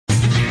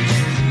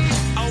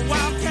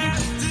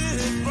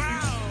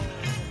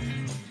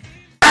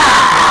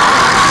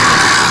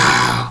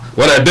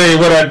What a day,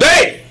 what a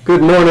day!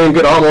 Good morning,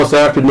 good almost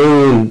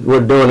afternoon.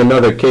 We're doing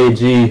another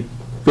KG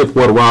Fifth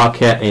Ward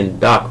Wildcat and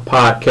Doc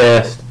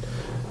podcast.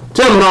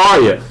 Gentlemen, how are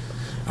you?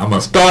 I'm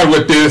going to start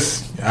with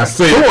this. I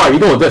say, who are you?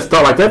 Doing that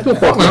start like that? Who are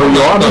you?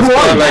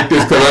 Start like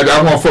this because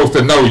I want folks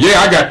to know. Yeah,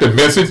 I got the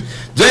message.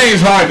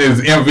 James Harden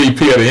is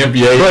MVP of the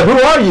NBA. But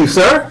who are you,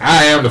 sir?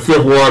 I am the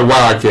Fifth Ward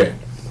Wildcat.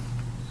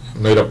 I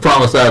made a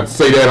promise I'd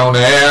say that on the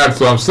air,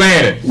 so I'm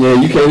saying it. Yeah,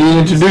 you can't even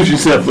introduce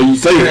yourself when you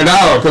say it.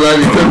 No,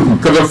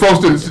 because the folks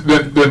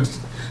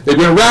they've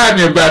been riding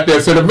me about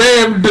that. So the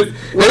man,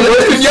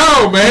 listen,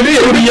 y'all, man.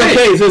 In your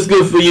case, it's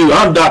good for you.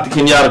 I'm Dr.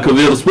 Kenyatta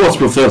Cavill, the sports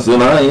professor,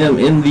 and I am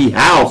in the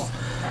house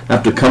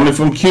after coming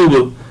from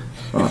Cuba.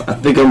 I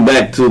think I'm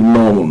back to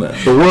normal now.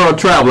 The world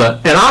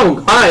traveler. And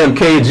I am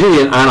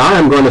KG, and I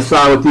am going to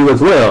side with you as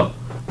well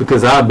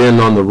because I've been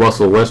on the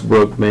Russell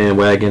Westbrook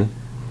bandwagon.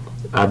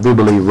 I do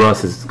believe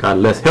Russ has got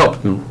less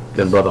help than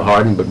Brother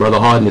Harden, but Brother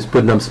Harden is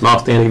putting up some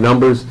outstanding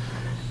numbers,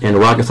 and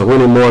the Rockets are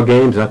winning more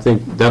games. I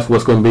think that's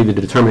what's going to be the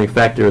determining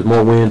factor is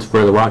more wins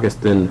for the Rockets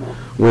than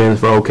wins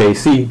for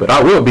OKC. But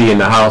I will be in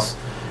the house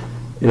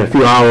in a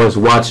few hours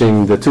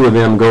watching the two of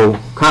them go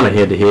kind of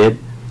head-to-head.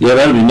 Yeah,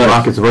 that'll be nice.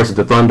 Rockets versus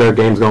the Thunder.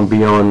 Game's going to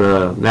be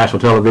on national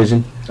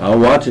television. I'll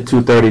watch it.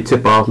 2:30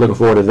 tip-off. Looking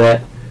forward to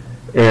that.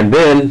 And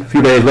then a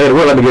few days later,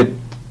 well, let me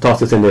toss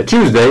this in there.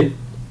 Tuesday,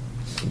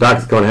 Doc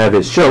is going to have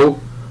his show.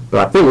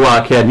 But I think,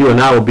 Wildcat, you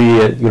and I will be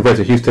at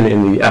University of Houston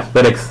in the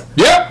Athletics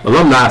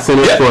Alumni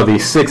Center for the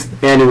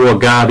 6th Annual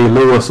Guy V.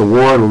 Lewis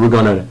Award, where we're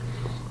going to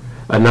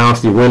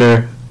announce the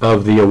winner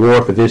of the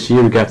award for this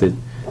year. We got the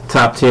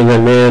top 10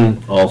 young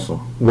men. Awesome.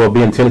 Will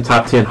be in attendance.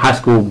 Top 10 high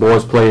school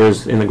boys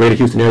players in the greater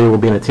Houston area will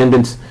be in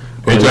attendance.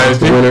 The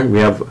winner. We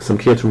have some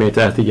kids from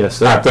HISD. Yes,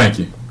 sir. Thank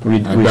you.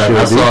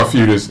 I saw a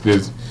few this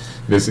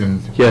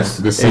season.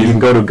 And you can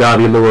go to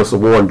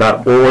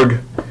GuyVLewisAward.org.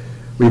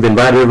 We've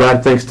invited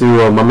everybody, thanks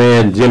to my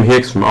man Jim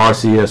Hicks from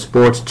RCS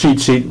Sports, Cheat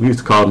Sheet. We used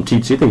to call him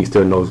Cheat Sheet. I think he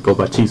still goes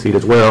by Cheat Sheet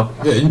as well.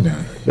 Yeah, you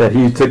know. That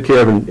he took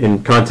care of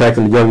in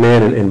contacting the young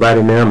man and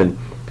inviting them. And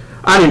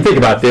I didn't think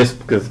about this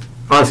because,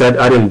 honestly,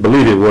 I didn't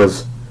believe it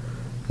was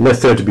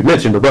necessary to be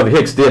mentioned. But Brother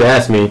Hicks did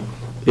ask me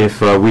if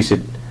he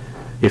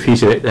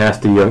should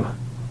ask the young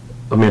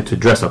men to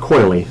dress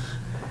accordingly.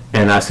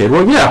 And I said,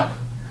 well, yeah.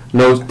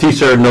 No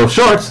t-shirt, no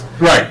shorts.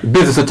 Right.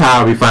 Business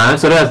attire will be fine.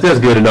 So that's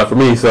good enough for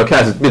me. So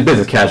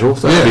business casual.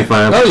 So that'll be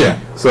fine. Oh yeah.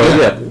 So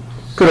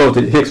kudos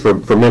to Hicks for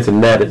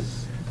mentioning that and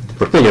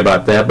for thinking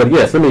about that. But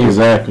yes, let me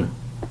exactly.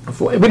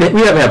 We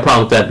haven't had a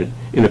problem with that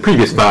in the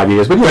previous 5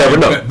 years, but you never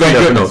know. Thank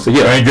goodness. So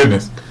yeah. Thank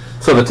goodness.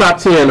 So the top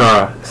 10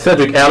 are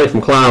Cedric Alley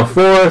from Clown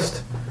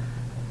Forest,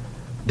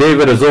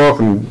 David Azor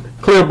from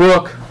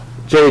Clearbrook,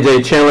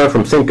 J.J. Chandler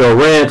from Cinco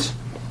Ranch,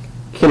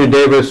 Kenny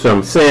Davis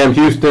from Sam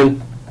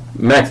Houston,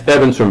 Max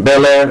Evans from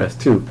Bel Air, that's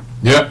two.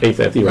 Yep.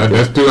 HFT right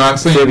that's two I've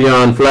seen.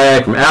 Savion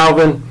Flagg from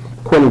Alvin,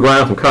 Quentin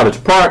Grimes from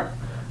Cottage Park,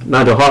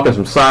 Nigel Hawkins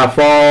from Cy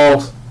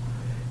Falls,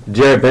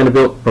 Jared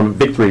Vanderbilt from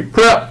Victory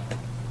Prep,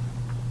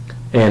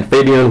 and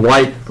Fabian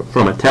White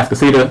from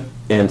Atascocita.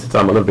 And since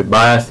I'm a little bit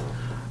biased,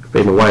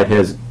 Fabian White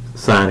has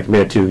signed and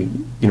committed to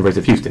University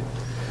of Houston.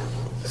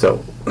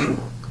 So,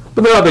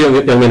 but there are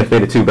other young men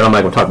affiliated too, but I'm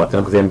not going to talk about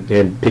them because they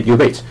didn't pick U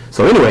of H.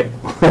 So anyway.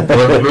 Let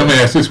me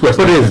ask this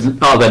question.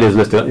 But all that is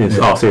listed in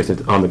all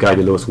seriousness on the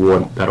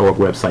GuyVLewisAward.org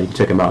website. You can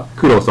check them out.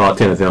 Kudos to all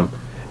 10 of them.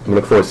 We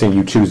look forward to seeing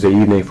you Tuesday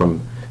evening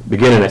from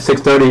beginning at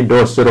 6:30.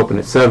 Doors stood open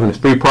at 7. There's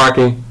free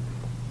parking.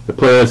 The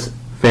players,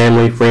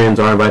 family, friends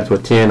are invited to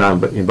attend.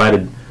 I've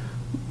invited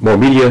more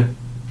media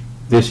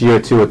this year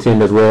to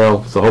attend as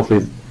well. So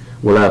hopefully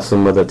we'll have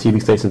some of the TV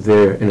stations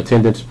there in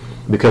attendance.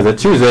 Because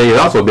Tuesday is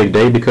also a big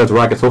day because the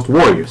Rockets host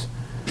Warriors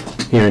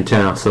here in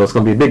town. So it's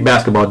going to be a big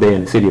basketball day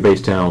in the city of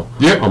H-Town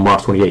on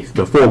March 28th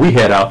before we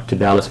head out to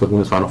Dallas for the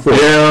Women's Final Four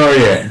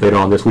later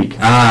on this week.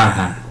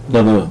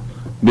 Another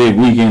big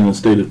weekend in the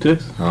state of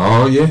Texas.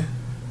 Oh, yeah.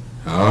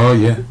 Oh,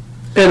 yeah.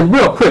 And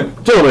real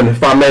quick, gentlemen,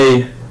 if I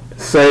may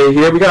say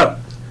here, we got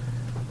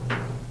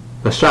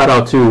a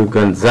shout-out to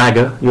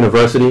Gonzaga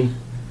University.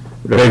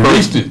 They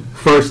reached it.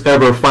 First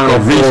ever Final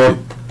Four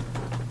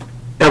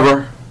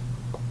ever.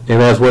 And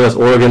as well as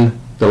Oregon,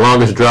 the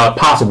longest drought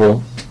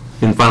possible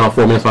in Final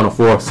Four, men's Final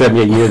Four,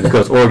 78 years,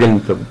 because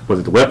Oregon, was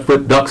it the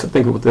Wetfoot Ducks, I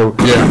think what their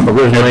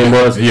original name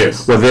was?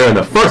 Yes. Was there in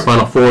the first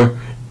Final Four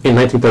in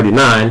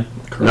 1939.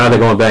 Correct. Now they're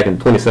going back in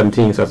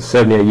 2017, so it's a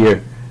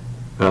 78-year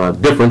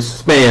difference,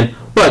 span.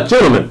 But,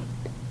 gentlemen,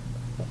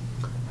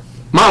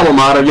 my alma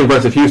mater,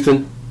 University of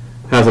Houston,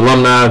 has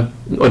alumni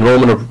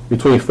enrollment of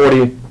between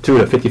 42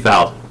 to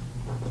 50,000.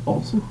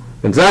 Awesome.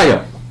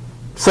 Gonzaga,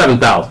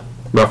 7,000,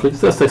 roughly.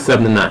 So let's say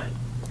 7 to 9.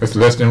 That's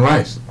less than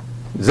Rice.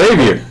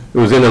 Xavier, it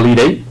was in Elite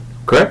 8,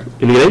 correct?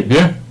 Elite 8?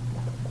 Yeah.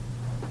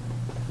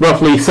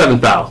 Roughly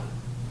 7,000.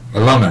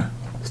 Alumni.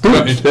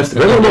 Students. That's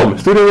student enrollment.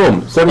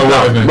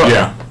 7,000.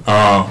 Yeah.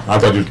 I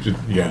thought you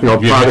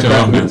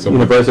private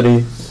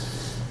university,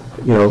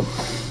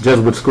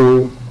 Jesuit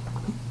school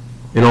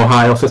in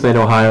Ohio, Cincinnati,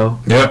 Ohio.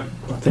 Yep.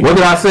 What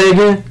did I say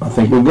again? I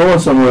think we're going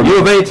somewhere.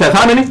 U of H has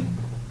how many?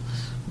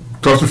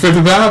 Close to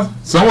 50,000?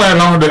 Somewhere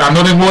along there. I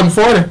know there's more than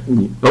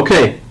 40.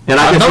 Okay, and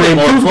I I just know named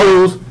they two more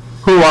schools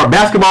who are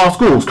basketball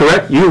schools,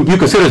 correct? You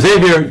consider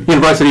Xavier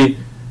University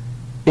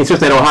in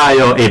Cincinnati,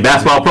 Ohio, a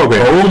basketball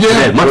program. Oh, yeah. That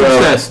had much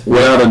success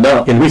Without a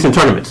doubt. in recent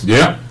tournaments.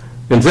 Yeah.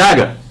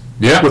 Gonzaga,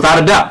 Yeah.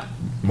 without a doubt.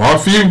 More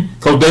few.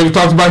 Coach Davis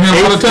talks about him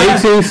all the time.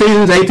 18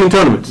 seasons, 18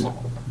 tournaments.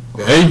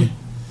 Hey.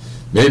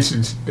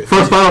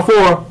 First Final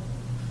Four,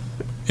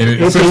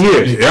 18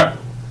 years. Yeah.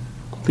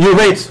 U of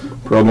H.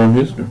 Program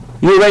history.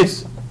 U of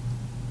H,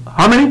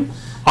 how many?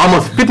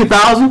 Almost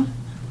 50,000?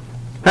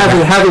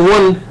 Having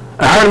won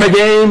a tournament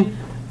game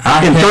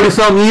in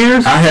 30-some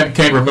years?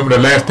 Can't remember the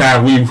last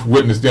time we've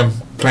witnessed them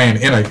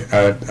playing in a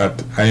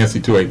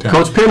NC2A tournament.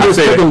 Coach Penders I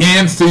say took the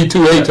them-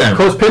 NC2A tournament.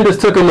 Coach Penders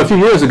took them a few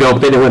years ago, but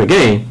they didn't win a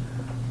game.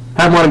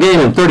 Haven't won a game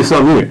in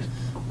 30-some years.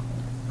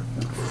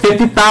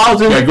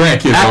 50,000 Got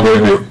grandkids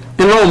active over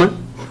enrollment.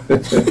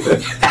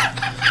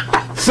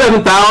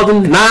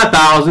 7,000,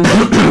 9,000.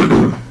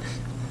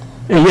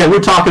 And yet we're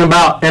talking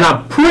about, and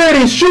I'm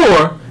pretty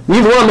sure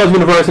neither one of those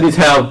universities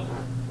have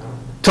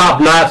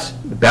top-notch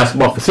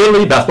basketball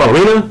facility, basketball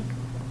arena,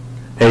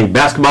 a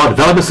basketball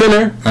development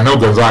center. I know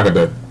Gonzaga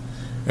does.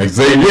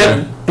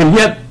 Xavier. And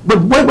yet, but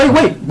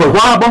wait. But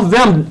why are both of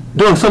them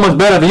doing so much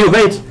better than U of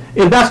H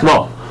in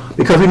basketball?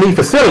 Because we need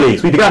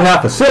facilities. We got to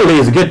have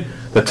facilities to get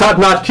the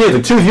top-notch kids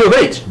to choose U of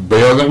H.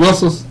 Bells and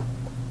whistles.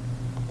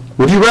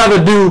 Would you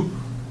rather do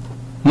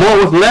more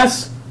with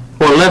less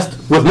or less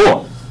with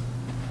more?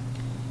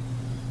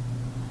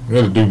 I'd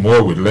rather do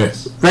more with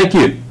less. Thank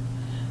you.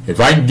 If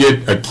I can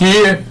get a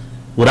kid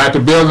without the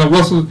bells and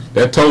whistles,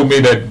 that told me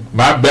that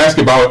my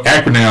basketball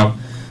acronym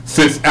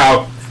sits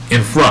out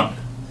in front.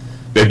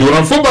 They do it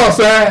on the football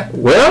side.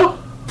 Well,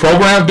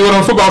 Programs do it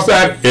on the football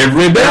side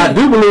every I day.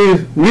 do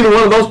believe neither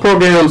one of those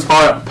programs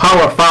are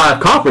Power 5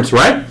 conference,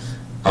 right?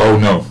 Oh,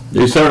 no.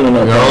 They certainly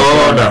not.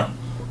 Oh, no.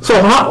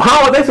 So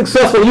how are they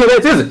successful in U of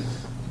H, is it?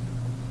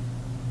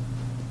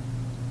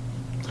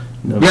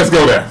 Let's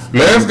go there.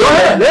 Let's go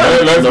ahead, there.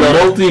 yeah. Let's The go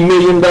there.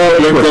 multi-million dollar.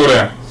 Let's go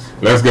there.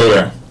 Let's go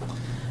there.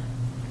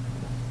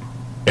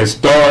 It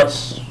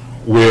starts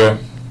with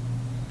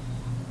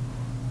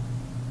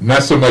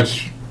not so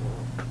much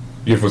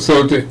your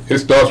facility, it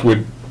starts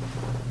with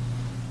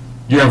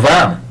your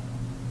environment.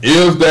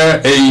 Is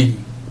there a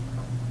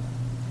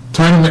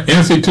tournament,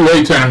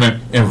 NC2A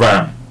tournament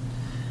environment?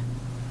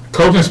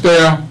 Coaching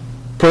staff,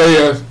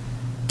 players,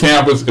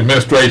 campus,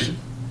 administration.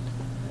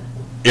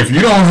 If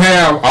you don't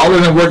have all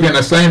of them working in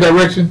the same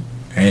direction,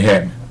 ain't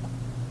happening.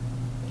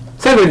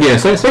 Say that again.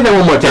 Say that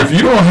one more time. If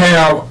you don't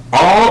have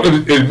all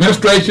of the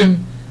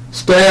administration,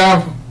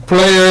 staff,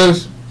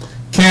 players,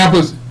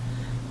 campus,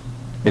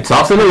 It's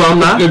also an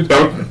alumni.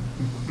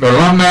 the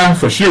alumni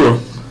for sure,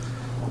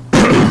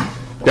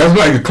 that's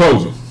like a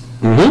closer.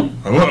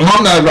 Mm-hmm.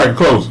 Alumni is like a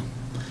closer.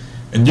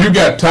 And you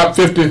got top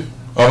 50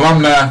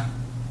 alumni,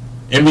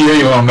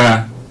 NBA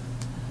alumni,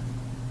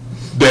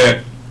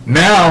 that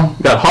now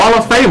Got Hall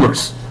of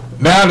Famers.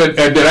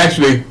 that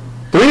actually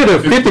 3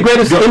 of the 50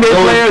 greatest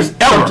NBA players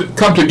ever.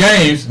 come to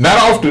games, not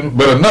often,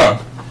 but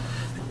enough,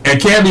 and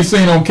can be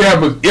seen on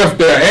campus if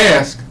they're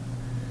asked,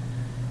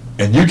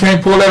 and you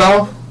can't pull that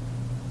off.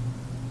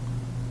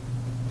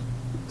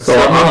 So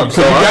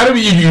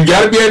you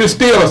gotta be able to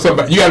steal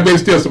somebody. You gotta be able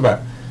to steal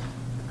somebody.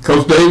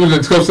 Coach Davis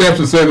and Coach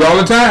Sampson says it all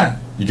the time.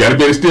 You gotta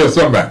be able to steal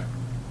somebody.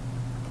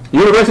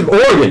 University of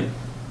Oregon,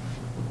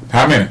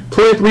 How many?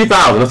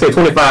 23,000. Let's say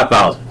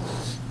 25,000.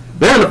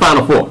 They're in the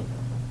Final Four.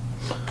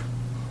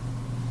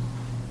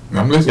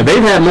 I'm listening. And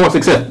they've had more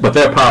success, but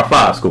they're Power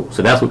 5 schools.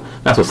 So that's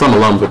what some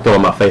alums would throw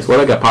in my face. Well,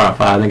 they got Power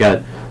 5 and they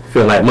got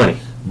feel like money.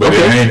 But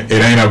it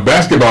ain't a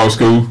basketball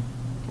school.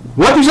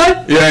 What'd you say?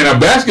 It ain't a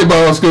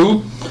basketball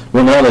school.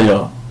 Well, now they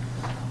are.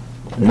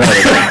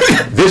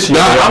 This year.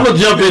 Now, I'm going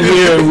to jump in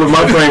here with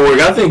my framework.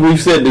 I think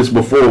we've said this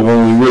before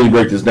when we really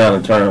break this down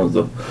in terms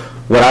of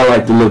what I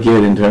like to look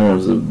at in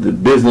terms of the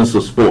business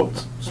of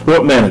sports.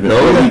 Sport management.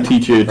 Oh, yeah. We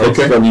teach here at Texas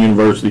Okay. Southern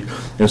University,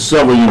 and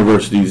several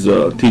universities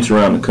teach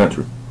around the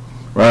country.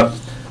 Right?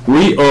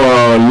 We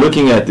are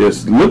looking at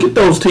this. Look at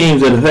those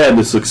teams that have had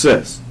the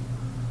success.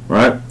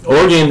 Right?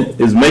 Oregon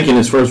is making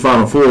its first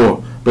Final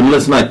Four, but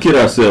let's not kid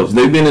ourselves.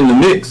 They've been in the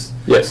mix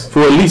Yes. for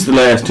at least the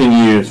last 10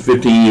 years,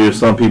 15 years,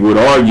 some people would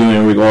argue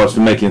in regards to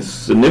making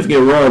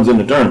significant runs in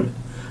the tournament.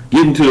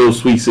 Getting to those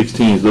Sweet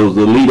 16s, those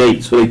Elite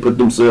 8, so they put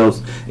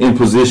themselves in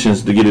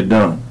positions to get it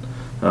done.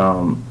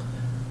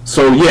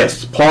 So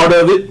yes, part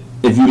of it,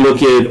 if you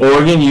look at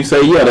Oregon, you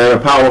say, yeah, they're a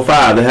Power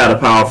 5, they had a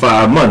Power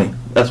 5 money.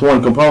 That's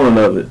one component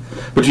of it.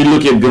 But you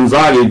look at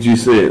Gonzaga, as you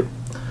said,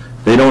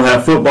 they don't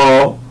have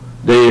football,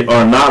 they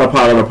are not a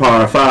part of the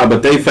Power 5,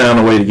 but they found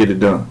a way to get it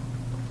done.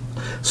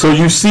 So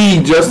you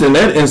see, just in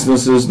that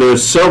instances,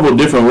 there's several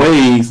different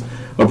ways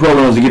of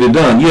programs to get it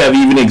done. You have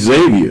even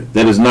Xavier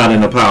that is not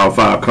in the Power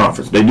 5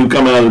 conference. They do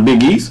come out of the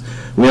Big East.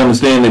 We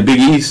understand that Big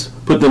East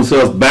put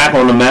themselves back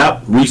on the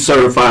map,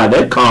 recertified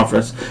that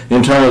conference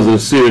in terms of the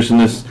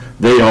seriousness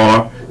they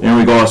are in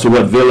regards to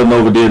what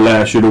Villanova did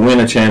last year to win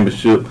a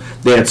championship.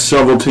 They had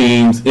several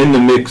teams in the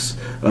mix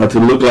to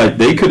look like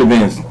they could have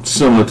been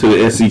similar to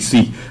the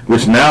SEC,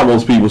 which now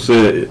most people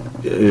say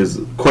is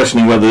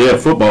questioning whether they're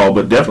football,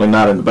 but definitely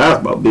not in the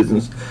basketball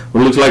business. But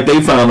it looks like they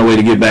found a way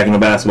to get back in the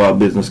basketball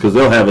business because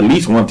they'll have at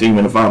least one team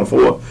in the Final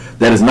Four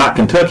that is not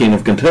Kentucky, and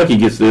if Kentucky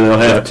gets there, they'll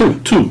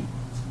have two.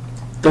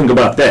 Think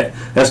about that.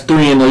 That's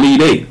 3 in the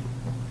Elite 8.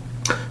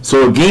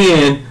 So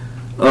again,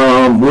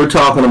 we're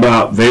talking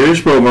about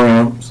various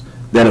programs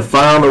that have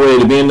found a way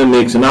to be in the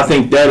mix, and I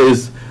think that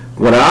is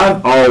what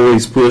I've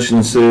always pushed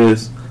and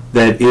says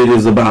that it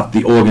is about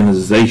the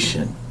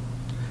organization.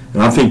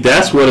 And I think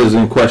that's what is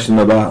in question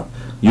about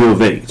U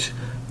of H.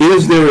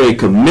 Is there a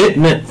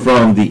commitment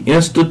from the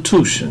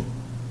institution,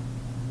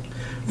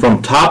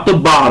 from top to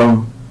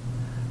bottom,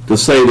 to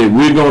say that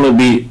we're going to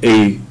be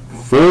a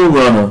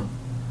forerunner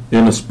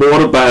in the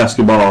sport of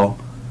basketball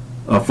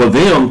for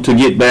them to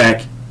get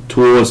back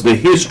towards the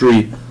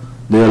history,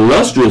 the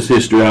illustrious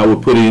history I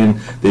would put in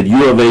that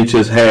U of H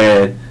has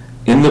had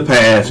in the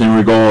past in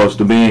regards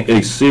to being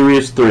a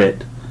serious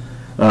threat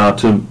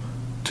to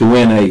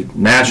win a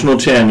national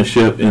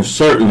championship and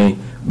certainly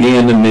be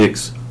in the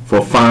mix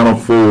for Final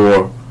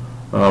Four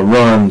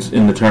runs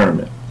in the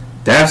tournament.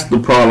 That's the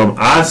problem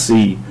I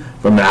see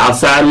from the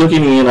outside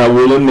looking in, I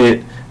will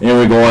admit, in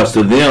regards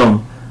to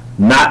them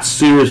not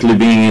seriously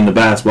being in the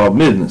basketball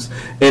business.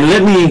 And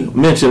let me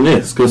mention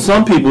this, because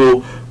some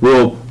people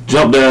will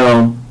jump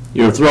down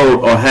your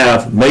throat or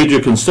have major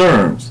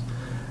concerns.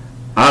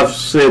 I've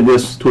said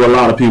this to a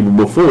lot of people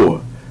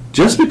before.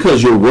 Just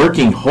because you're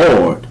working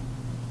hard,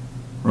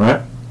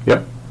 right?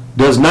 Yep.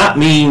 Does not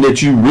mean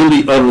that you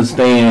really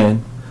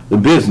understand the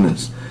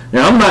business.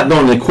 Now, I'm not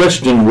going to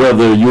question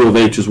whether U of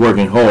H is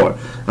working hard.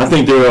 I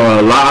think there are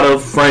a lot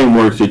of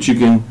frameworks that you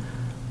can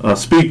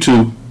speak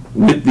to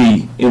with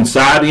the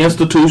inside the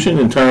institution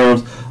in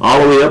terms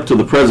all the way up to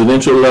the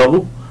presidential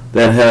level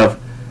that have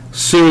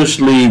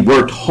seriously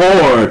worked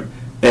hard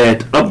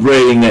at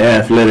upgrading the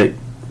athletic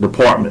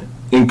department,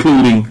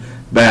 including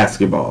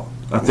basketball.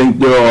 I think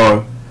there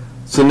are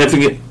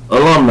significant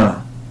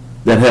alumni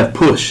that have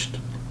pushed,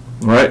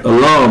 right?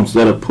 Alums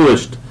that have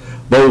pushed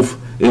both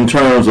in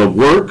terms of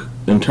work,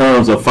 in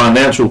terms of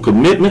financial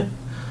commitment,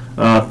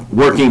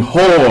 working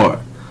hard.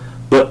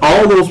 But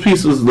all those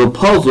pieces of the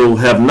puzzle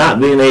have not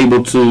been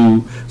able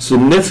to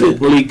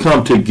significantly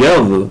come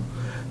together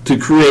to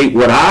create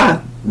what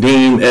I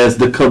deem as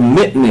the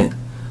commitment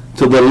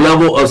to the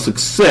level of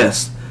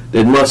success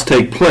that must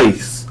take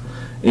place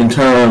in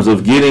terms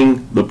of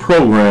getting the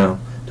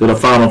program to the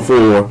Final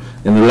Four.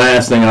 And the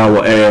last thing I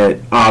will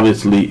add,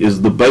 obviously,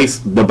 is the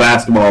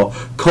basketball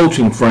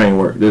coaching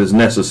framework that is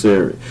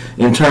necessary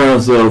in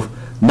terms of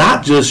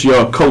not just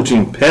your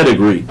coaching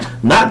pedigree,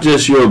 not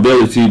just your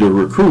ability to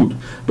recruit,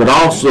 but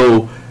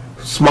also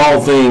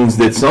small things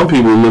that some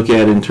people look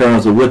at in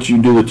terms of what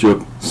you do with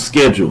your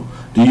schedule.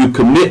 Do you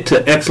commit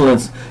to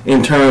excellence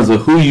in terms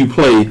of who you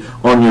play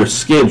on your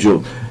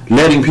schedule?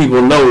 Letting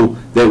people know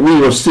that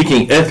we are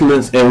seeking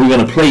excellence and we're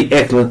going to play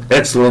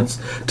excellence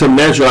to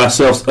measure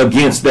ourselves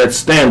against that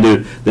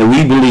standard that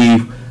we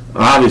believe,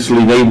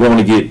 obviously, they want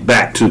to get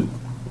back to.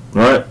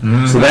 Right?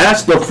 Mm-hmm. So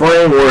that's the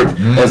framework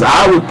as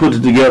I would put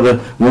it together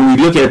when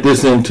we look at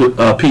this into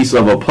a piece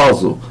of a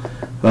puzzle.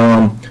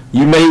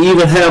 You may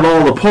even have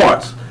all the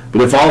parts,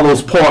 but if all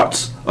those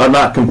parts are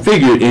not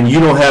configured and you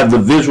don't have the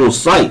visual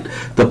sight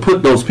to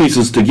put those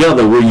pieces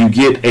together where you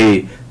get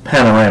a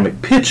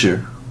panoramic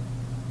picture,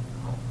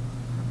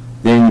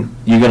 then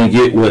you're going to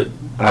get what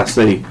I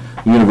say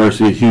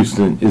University of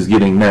Houston is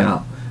getting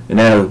now. And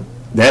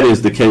that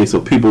is the case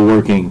of people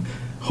working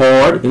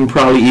hard and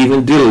probably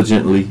even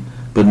diligently,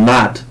 but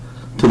not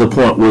to the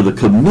point where the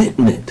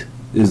commitment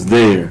is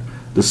there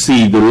to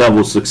see the level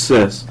of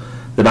success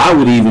that I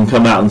would even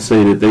come out and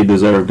say that they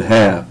deserve to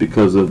have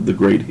because of the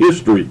great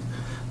history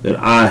that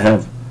I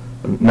have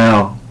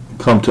now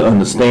come to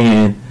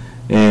understand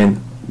and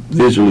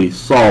visually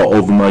saw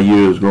over my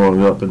years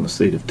growing up in the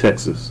state of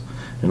Texas.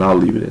 And I'll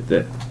leave it at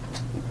that.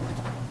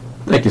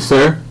 Thank you,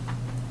 sir.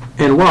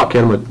 And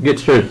Wildcat, I'm going to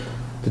get you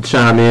to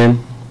chime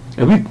in.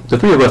 And the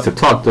three of us have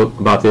talked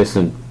about this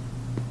in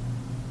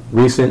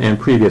recent and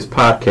previous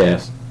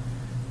podcasts.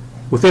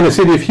 Within the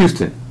city of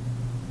Houston,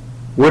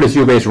 where does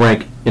U of H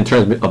rank in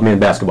terms of men's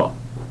basketball?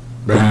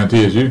 Behind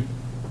TSU.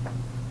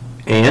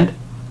 And?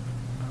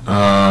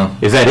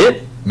 Is that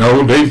it?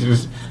 No,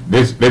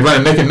 they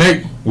run neck and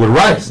neck with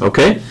Rice.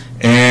 Okay.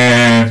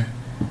 And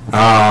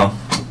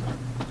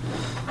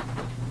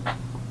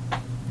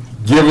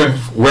given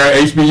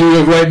where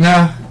HBU is right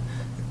now,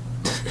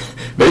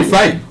 they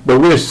fight. But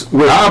we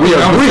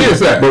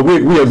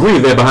agree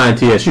they're behind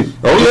TSU.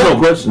 Oh, yeah, no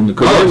question.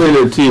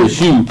 Because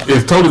TSU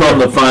is totally from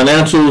the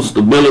financial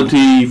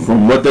stability,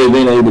 from what they've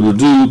been able to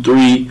do,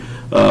 3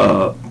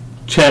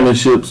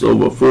 championships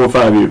over a 4 or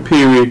 5 year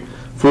period,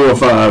 4 or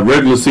 5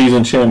 regular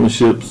season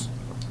championships.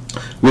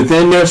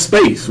 within their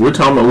space. We're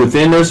talking about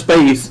within their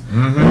space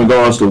in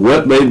regards to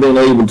what they've been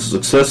able to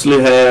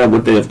successfully have,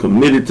 what they have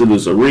committed to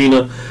this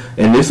arena.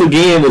 And this,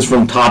 again, is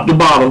from top to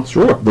bottom.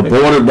 Sure. The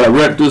board of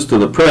directors to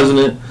the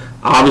president,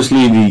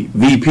 obviously the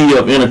VP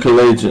of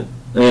intercollegiate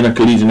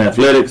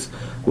athletics,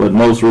 what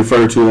most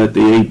refer to at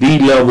the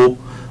AD level,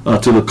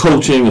 to the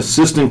coaching,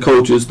 assistant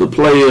coaches, the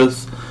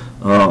players,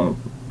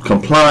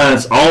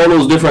 compliance, all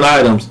those different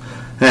items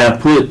have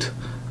put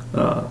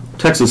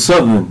Texas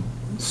Southern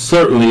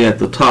certainly at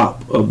the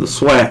top of the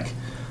SWAC,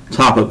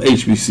 top of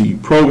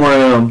HBC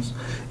programs,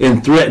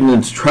 and threatening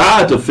to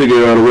try to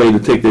figure out a way to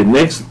take their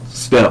next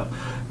step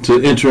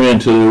to enter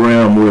into the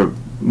realm where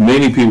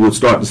many people would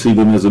start to see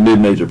them as a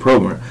mid-major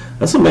program.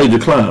 That's a major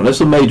climb.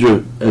 That's a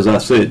major, as I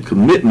said,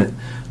 commitment,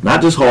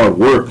 not just hard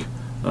work,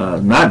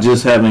 not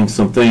just having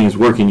some things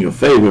work in your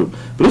favor,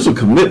 but it's a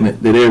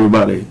commitment that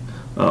everybody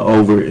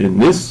over in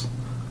this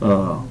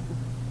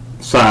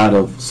side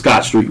of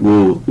Scott Street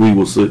we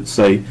will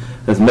say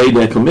has made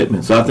that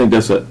commitment. So I think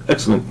that's an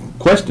excellent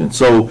question.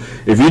 So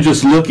if you're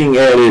just looking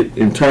at it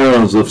in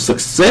terms of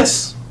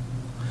success,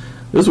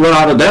 there's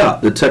without a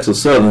doubt that Texas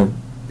Southern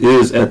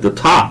is at the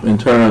top in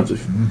terms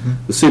of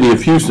the city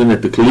of Houston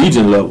at the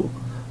collegiate level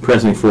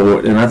pressing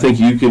forward. And I think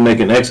you can make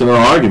an excellent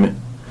argument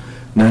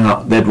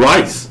now that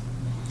Rice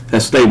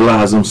has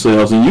stabilized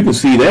themselves, and you can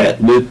see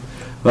that with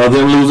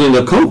them losing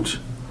a coach.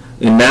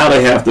 And now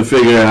they have to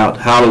figure out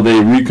how do they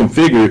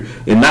reconfigure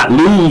and not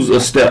lose a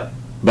step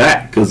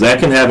back, because that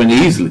can happen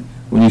easily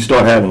when you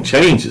start having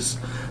changes.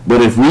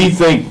 But if we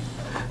think,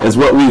 as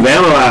what we've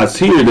analyzed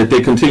here, that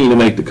they continue to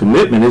make the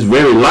commitment, it's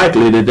very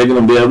likely that they're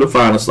going to be able to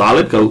find a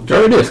solid coach.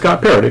 There it is,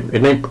 Scott Perry.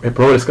 They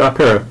promoted Scott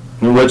Perry.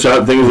 Which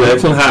I think is an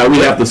excellent hire. We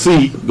have to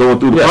see going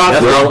through the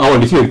process. I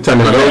want to get you to tell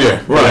me.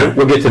 Right.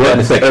 We'll get to that in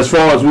a second. As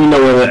far as we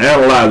know and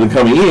analyzing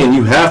coming in,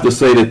 you have to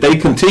say that they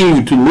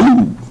continue to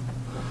move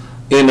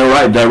in the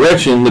right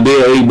direction, that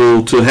they're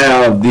able to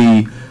have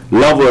the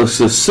level of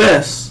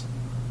success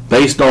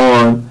based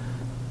on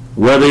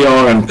where they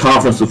are in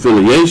conference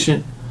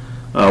affiliation,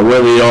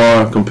 where they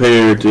are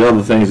compared to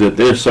other things that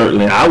they're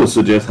certainly, I would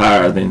suggest,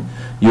 higher than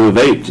U of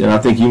H. And I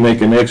think you make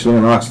an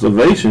excellent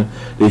observation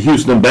that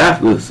Houston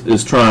Baptist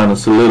is trying to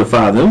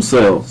solidify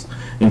themselves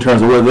in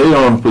terms of where they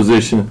are in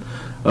position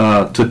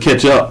to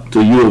catch up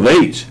to U of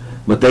H.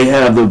 But they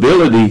have the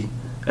ability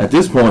at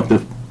this point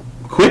to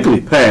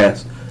quickly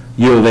pass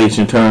U of H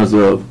in terms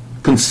of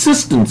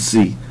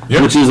consistency,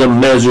 which is a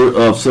measure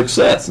of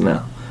success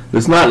now.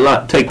 Let's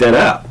not take that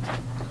out.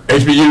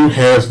 HBU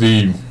has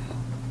the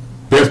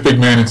best big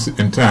man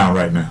in town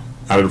right now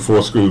out of the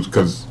four schools,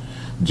 because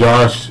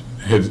Josh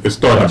is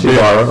starting to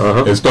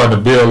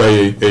build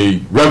a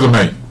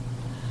resume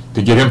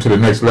to get him to the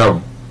next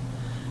level.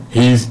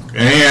 He's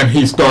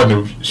starting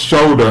to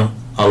shoulder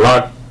a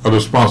lot of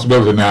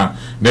responsibility now.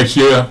 Next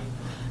year,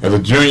 as a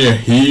junior,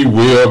 he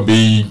will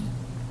be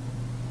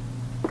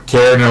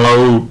carrying the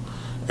load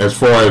as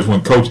far as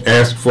when coach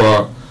asks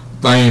for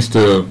things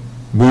to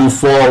move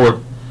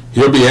forward,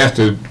 he'll be asked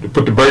to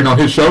put the burden on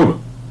his shoulder.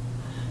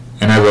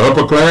 And as an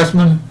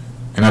upperclassman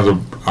and as a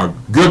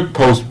good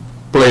post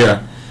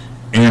player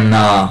in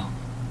the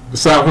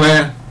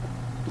Southland,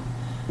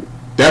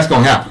 that's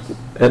going to happen.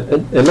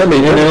 And in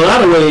a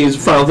lot of ways,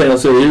 final thing I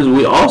say is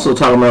we also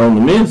talk about on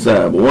the men's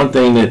side, but one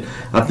thing that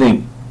I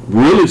think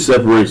really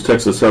separates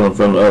Texas Southern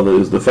from the other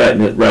is the fact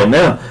that right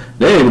now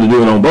they're able to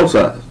do it on both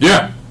sides.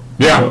 Yeah.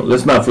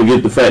 Let's not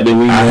forget the fact that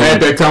we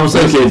had that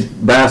conversation. Look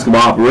at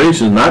basketball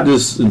operations, not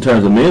just in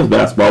terms of men's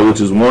basketball,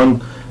 which is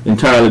one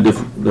entirely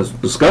different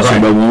discussion,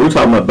 but when we're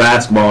talking about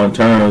basketball in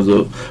terms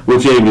of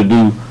what you're able to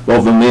do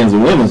both in men's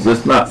and women's,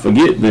 let's not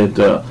forget that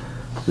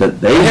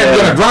they had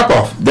done a drop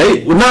off.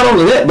 Not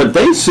only that, but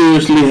they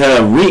seriously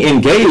have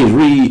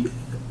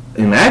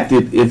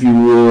reenacted, if you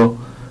will,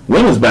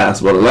 women's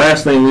basketball. The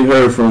last thing we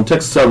heard from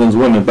Texas Southern's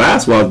women's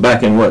basketball was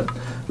back in late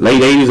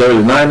 80s,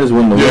 early 90s,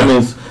 when the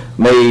women's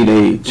made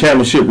a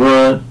championship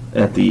run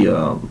at the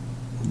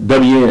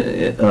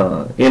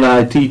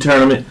WNIT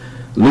tournament,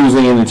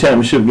 losing in the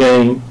championship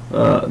game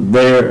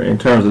there in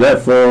terms of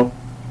that form.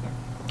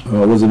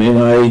 Was it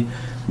NIA?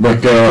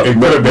 But we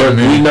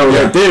know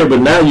right there. But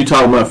now you're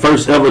talking about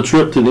first ever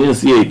trip to the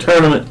NCAA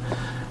tournament.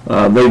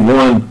 They've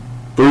won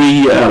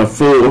 3 out of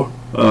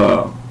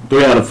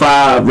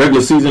 5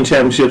 regular season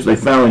championships. They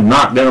finally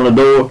knocked down the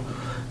door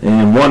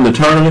and won the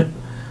tournament.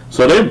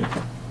 So they're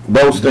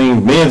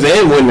boasting men's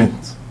and women's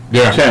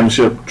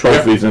championship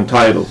trophies and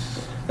titles.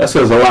 That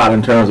says a lot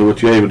in terms of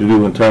what you're able to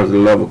do in terms of the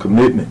level of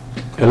commitment.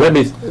 And let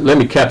me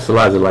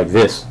capsulize it like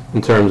this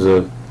in terms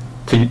of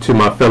to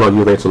my fellow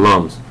U of H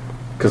alums,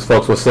 because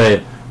folks will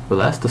say, well,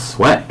 that's the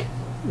SWAC,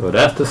 or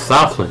that's the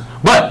Southland,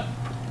 but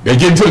they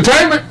get into the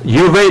tournament.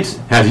 U of H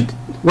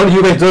what have U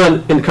of H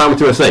done in the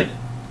Conference USA?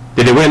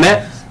 Did they win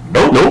that?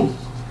 Nope.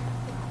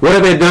 What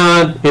have they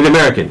done in the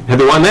American? Have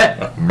they won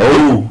that?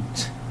 No.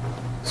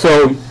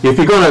 So if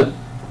you're going to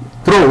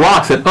throw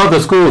rocks at other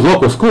schools,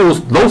 local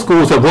schools, those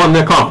schools have won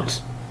their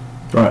conference.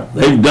 Right.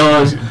 They've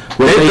done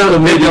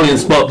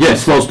what they're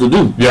supposed to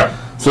do. Yeah.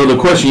 So the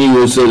question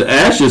you should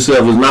ask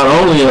yourself is not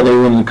only are they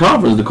winning the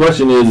conference, the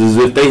question is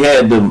if they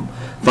had the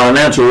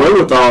financial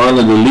wherewithal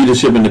under the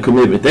leadership and the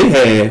commitment they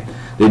had,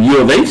 that U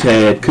of H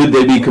had, could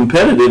they be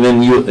competitive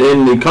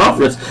in the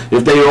conference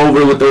if they were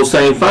over with those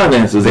same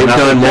finances? They've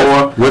done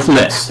more with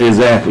less.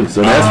 Exactly.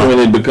 So that's when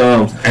it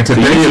becomes, and to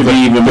today be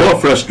even more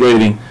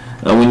frustrating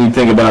when you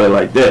think about it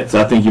like that. So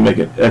I think you make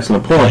an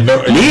excellent point.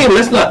 Again,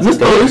 let's throw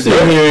this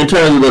in here in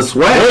terms of the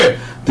swag.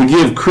 To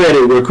give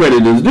credit where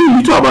credit is due.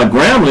 You talk about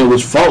Grambling,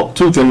 which fought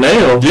tooth and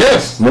nail.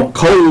 Yes.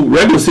 Cold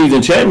regular season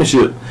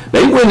championship.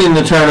 They went in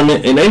the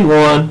tournament and they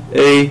won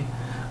a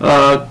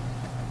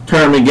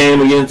tournament game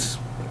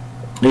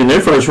in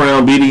their first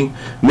round, beating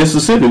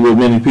Mississippi, what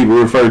many people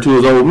refer to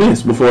as Ole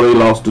Miss, before they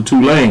lost to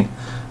Tulane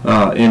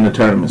in the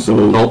tournament. So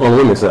on the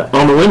women's side.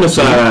 On the women's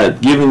side,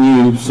 giving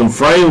you some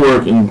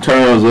framework in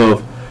terms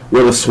of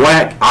where the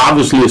SWAC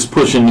obviously is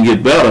pushing to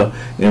get better,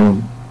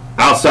 and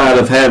outside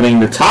of having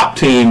the top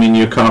team in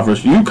your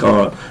conference,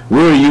 UConn,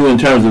 where are you in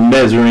terms of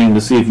measuring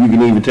to see if you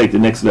can even take the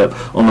next step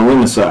on the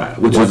women's side,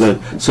 which is a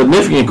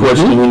significant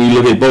question when you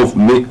look at both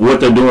what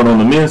they're doing on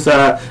the men's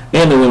side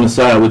and the women's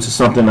side, which is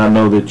something I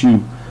know that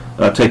you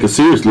take a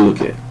serious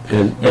look at.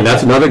 And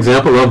that's another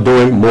example of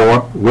doing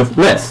more with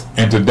less.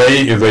 And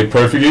today is a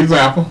perfect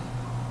example.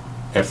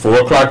 At 4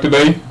 o'clock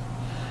today,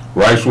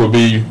 Rice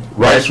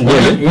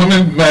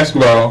women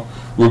basketball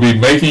will be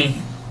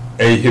making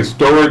a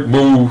historic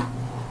move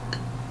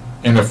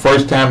in the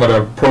first time of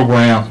the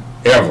program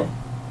ever.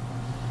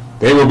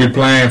 They will be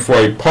playing for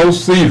a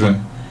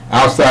postseason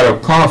outside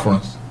of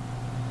conference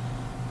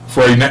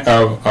for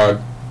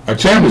a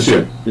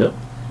championship. Yep.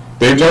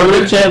 They've never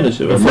been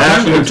championship, a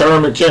national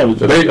tournament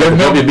championship. They've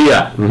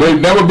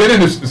never been in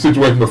this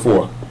situation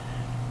before.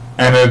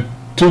 And the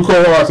two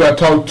cohorts I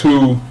talked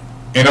to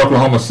in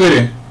Oklahoma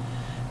City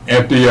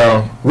at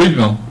the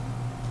regional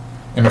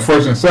in the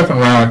first and second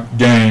round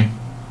game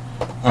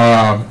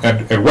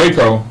at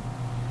Waco,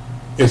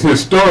 it's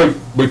historic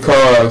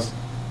because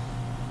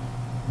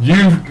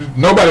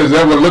nobody's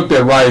ever looked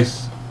at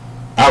Rice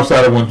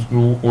outside of when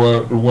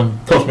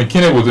Coach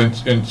McKinney was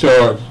in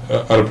charge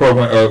of the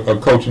program,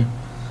 of coaching,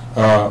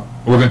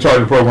 was in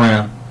charge of the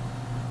program.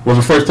 Was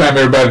the first time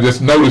everybody just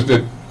noticed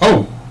that,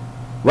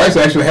 Rice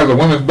actually has a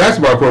women's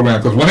basketball program,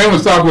 because when they were in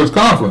the Southwest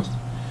Conference,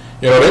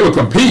 they would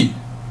compete,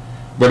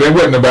 but it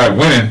wasn't about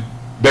winning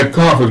that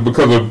conference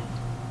because of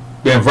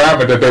the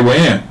environment that they were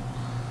in.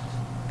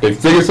 They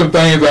figured some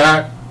things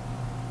out,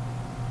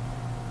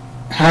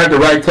 hired the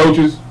right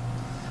coaches.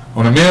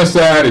 On the men's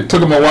side, it took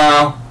them a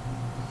while,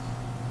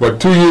 but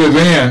 2 years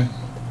in,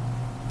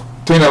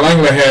 Tina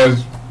Langley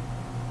has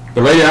the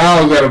Lady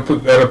Owls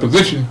at a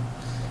position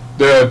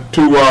to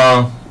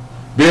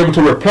be able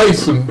to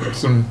replace some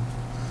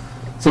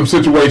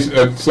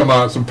situations,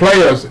 some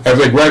players as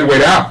they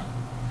graduate out.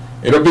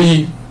 It'll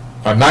be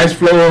a nice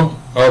flow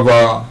of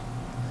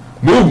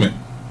movement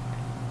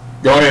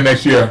going in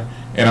next year,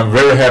 and I'm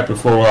very happy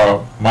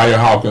for Maya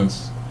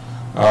Hawkins.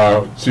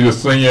 She's a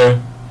senior.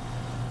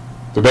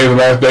 Today's the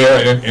last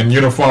day in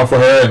uniform for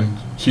her, and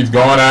she's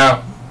gone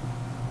out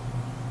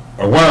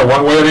a winner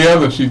one way or the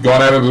other. She's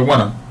gone out as a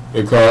winner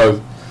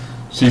because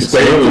she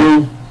stayed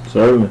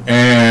through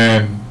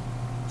and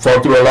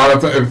fought through a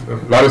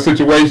lot of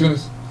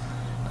situations.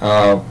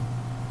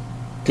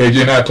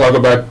 KG and I talk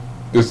about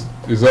this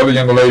other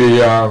young lady.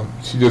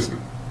 She just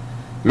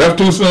left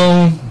too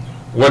soon.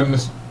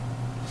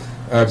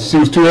 She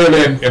was too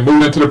early and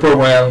moved into the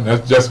program.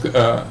 That's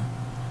Jessica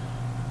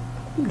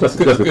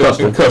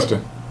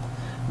Custer.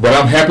 But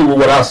I'm happy with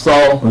what I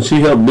saw. And she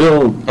helped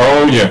build.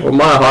 Oh yeah. Well,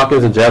 Maya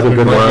Hawkins and Jasmine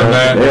Goodwine.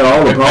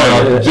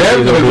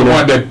 Jasmine is the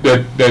one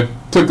that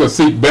took a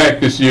seat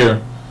back this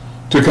year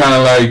to kind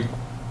of like,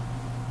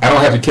 I don't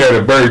have to carry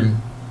the burden.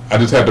 I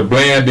just have to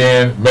blend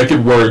in, make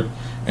it work,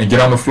 and get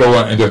on the floor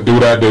and just do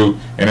what I do.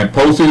 And in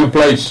postseason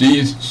play,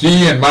 she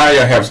and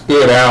Maya have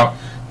stood out.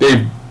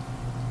 They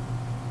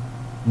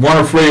weren't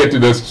afraid to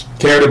just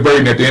carry the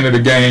burden at the end of the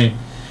game.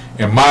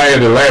 And Maya,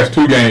 the last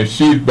 2 games,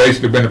 she's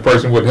basically been the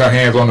person with her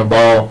hands on the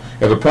ball.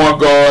 As a point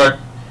guard,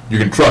 you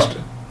can trust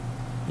her.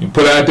 You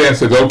put her out there and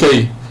says,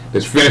 okay,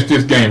 let's finish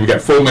this game. We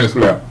got 4 minutes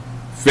left.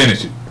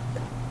 Finish it.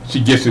 She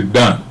gets it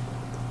done.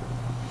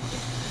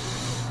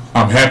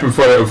 I'm happy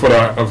for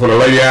the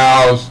Lady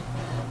Owls.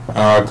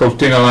 Coach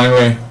Tina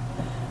Langley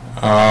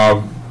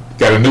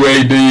got a new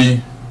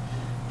AD.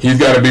 He's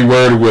got to be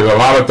worried with a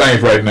lot of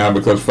things right now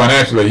because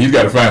financially he's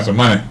got to find some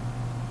money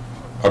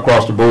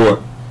across the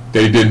board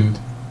that he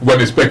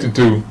wasn't expecting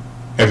to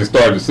as he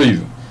started the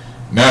season.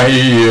 Now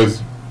he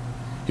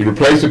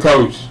replaced the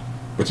coach,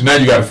 but now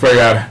you got to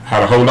figure out how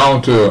to hold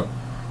on to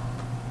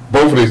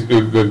both of these.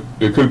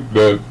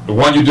 The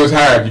one you just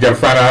hired, you got to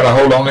find out how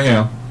to hold on to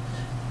him,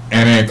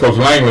 and then Coach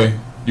Langley,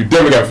 you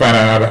definitely got to find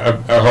out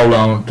how to hold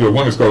on to a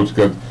women's coach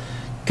because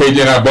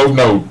KJ and I both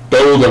know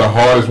those are the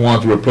hardest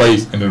ones to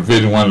replace in the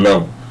Division I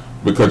level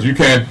because you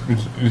can't.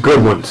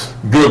 Good ones.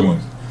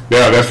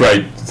 Yeah, that's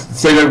right.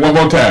 Say that one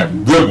more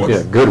time. Good ones.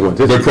 Yeah, good ones.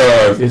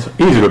 Because it's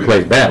easy to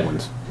replace bad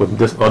ones with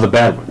just other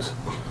bad ones.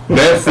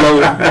 That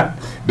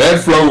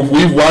That flow,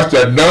 we've watched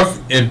enough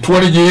in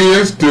 20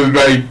 years to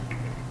like,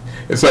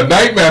 it's a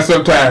nightmare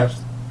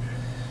sometimes.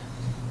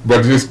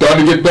 But it's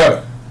starting to get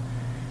better.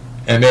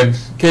 And then,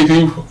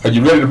 KT, are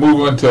you ready to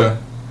move on to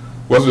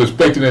what's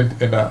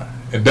expected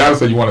in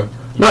Dallas, or you want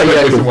to? No,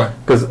 yeah,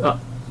 because I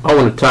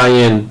want to tie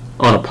in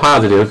on a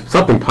positive,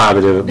 something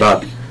positive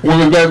about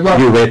women's basketball.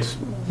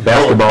 UH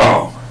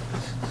basketball.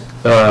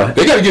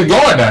 They got to get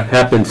going now.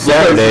 Happened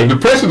Saturday. The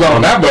pressure's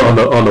on that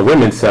on the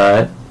women's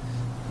side.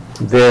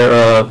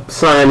 They're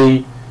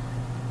signing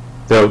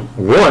the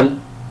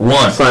one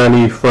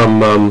signee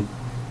from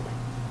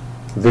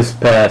this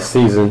past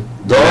season.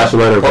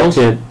 National letter of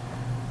intent.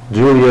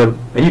 Julia,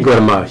 and you go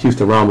to my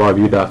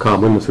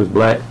HoustonRoundballReview.com Women's Hoops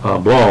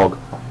blog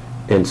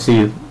and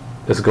see.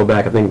 Let's go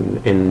back. I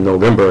think in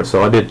November or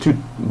so, I did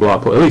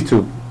at least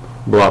two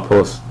blog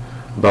posts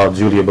about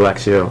Julia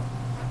Blackshell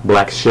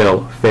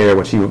Fair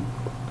when she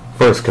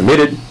first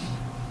committed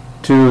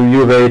to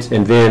U of H,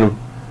 and then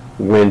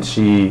when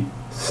she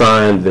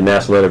signed the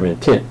national letter of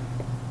intent.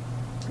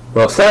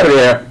 Well,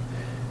 Saturday,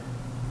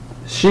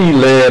 she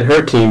led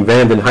her team,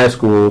 Vanden High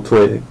School,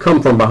 to a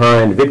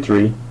come-from-behind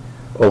victory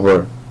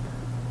over,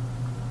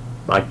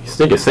 I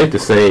think it's safe to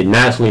say,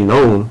 nationally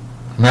known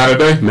Mater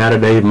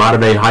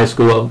Dei High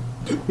School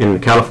in the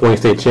California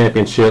State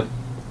Championship.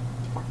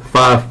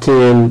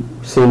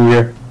 5'10"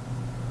 senior.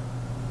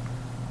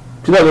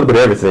 She does a little bit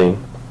of everything.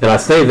 And I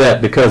say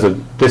that because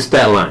of this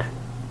stat line.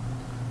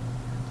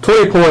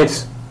 20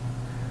 points,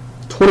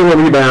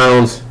 21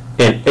 rebounds,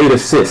 and 8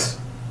 assists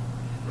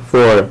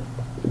for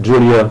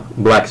Julia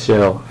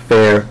Blackshell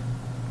Fair.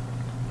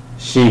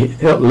 She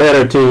led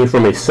her team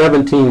from a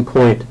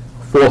 17-point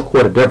fourth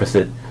quarter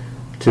deficit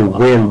to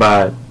win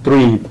by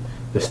 3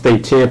 the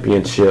state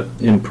championship.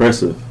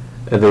 Impressive.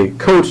 The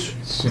coach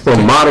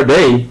from Mater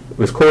Dei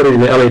was quoted in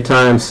the LA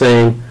Times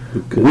saying,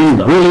 "We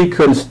really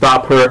couldn't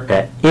stop her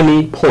at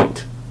any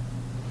point."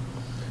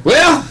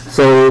 Well,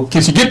 so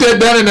can she get that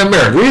done in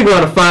America? We're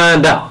going to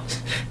find out.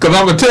 Because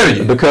I'm going to tell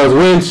you. Because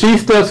when she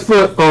steps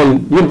foot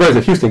on University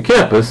of Houston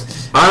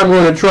campus, I'm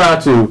going to try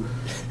to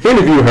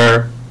interview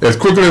her as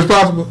quickly as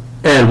possible.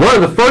 And one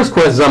of the first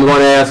questions I'm going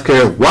to ask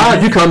her, why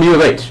did you come to U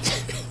of H?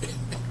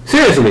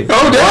 Seriously.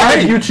 Why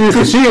did you choose?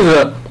 Because she is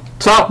a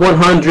top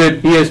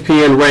 100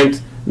 ESPN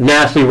ranked,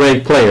 nationally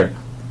ranked player.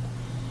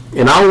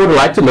 And I would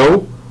like to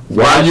know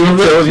why you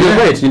chose U of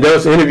H. She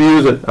does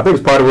interviews, I think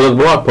it's part of one of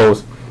the blog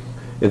posts,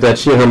 is that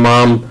she and her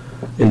mom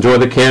enjoy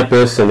the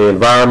campus and the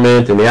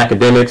environment and the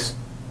academics.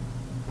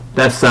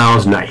 That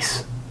sounds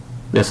nice.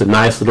 That's a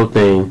nice little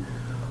thing.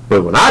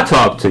 But when I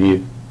talk to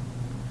you,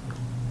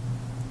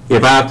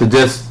 if I have to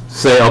just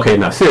say, okay,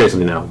 now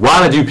seriously now,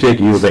 why did you pick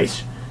U of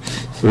H?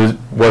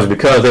 Was it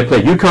because they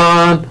played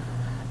UConn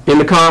in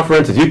the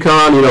conference? Is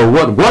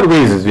UConn, what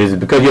reasons? Is it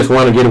because you just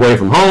want to get away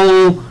from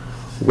home?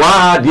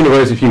 Why the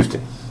University of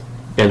Houston?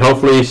 And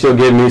hopefully she'll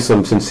give me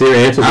some sincere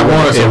answers. I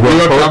want some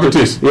real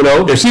competition.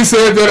 If she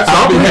says that,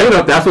 I'll be happy.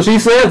 If that's what she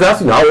says,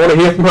 I want to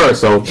hear from her.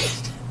 So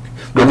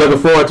I'm looking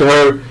forward to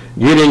her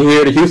getting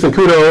here to Houston.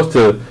 Kudos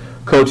to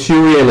Coach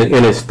Huey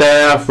and his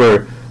staff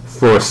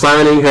for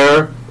signing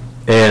her,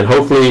 and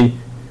hopefully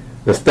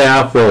the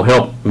staff will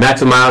help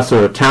maximize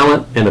her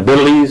talent and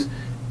abilities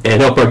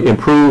and help her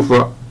improve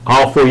for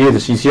all 4 years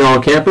that she's here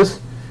on campus.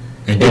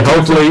 And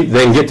hopefully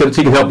they can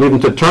she can help lead them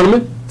to the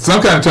tournament.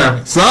 Some kind of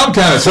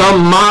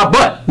tournament.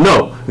 But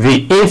no,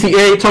 the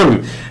NCAA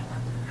tournament.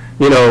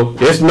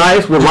 It's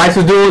nice what Rice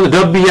is doing, the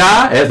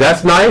WBI,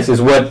 that's nice.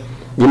 Is what,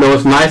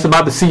 it's nice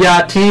about the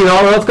CIT and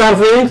all those kind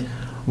of things.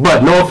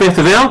 But no offense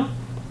to them,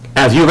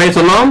 as U of H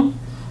alum,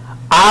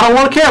 I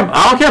don't care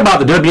about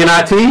the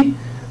WNIT,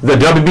 the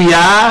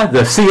WBI,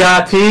 the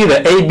CIT,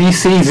 the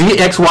ABCZ,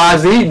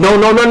 XYZ.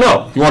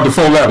 No. You want the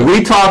 4 letters?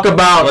 We talk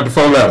about the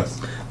 4 letters.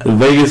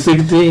 Vegas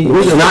 16.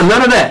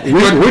 None of that.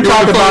 We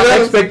talk about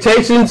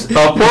expectations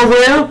of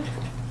program,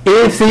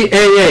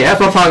 NCAA. That's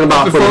what I'm talking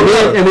about for the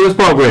men and women's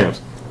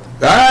programs.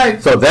 All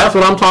right. So that's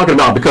what I'm talking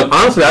about, because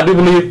honestly, I do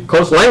believe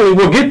Coach Langley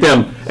will get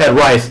them at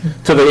Rice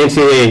to the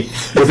NCAA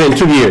within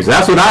 2 years.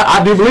 That's what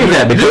I do believe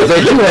that, because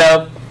they do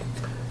have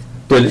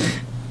the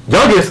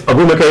youngest of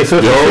Umake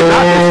sisters.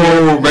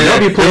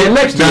 They'll be playing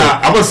next year.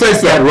 I'm going to say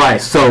something. At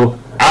Rice. So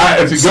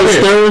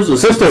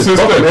sisters,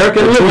 both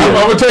American and Olympian.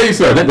 I'm going to tell you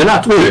something. They're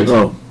not twins.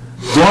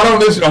 Going on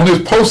this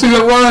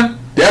postseason run,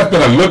 that's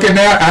been a look in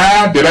their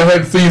eye that I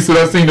hadn't seen since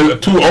I've seen the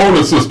 2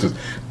 older sisters.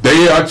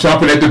 They are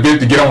chomping at the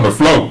bit to get on the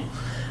floor,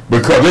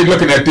 because they're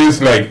looking at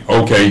this like,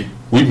 okay,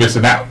 we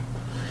missing out.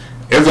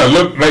 It's a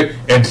look like,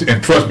 and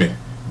trust me,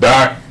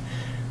 Doc,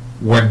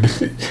 when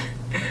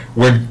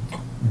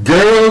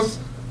girls,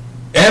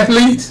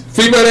 athletes,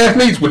 female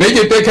athletes, when they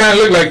get that kind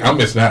of look, like, I'm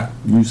missing out.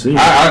 You see,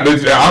 I'm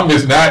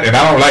missing out, and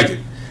I don't like it.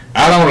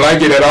 I don't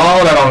like it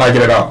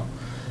at all.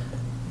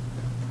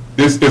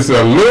 It's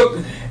a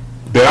look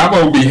that I'm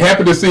going to be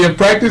happy to see in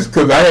practice,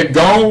 because I had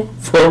gone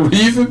for a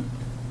reason.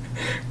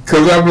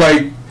 Because I'm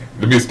like,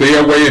 let me stay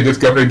away and just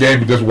come to the game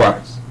and just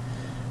watch.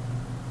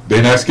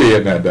 They're not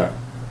scared now, Doc.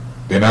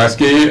 They're not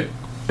scared.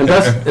 And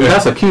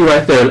that's a key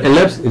right there. And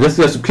let's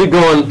just keep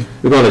going.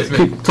 We're going to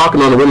keep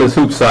talking on the women's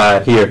hoop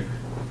side here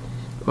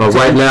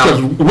right now.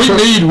 Because we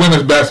need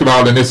women's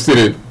basketball in this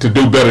city to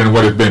do better than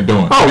what it's been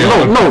doing.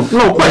 Oh,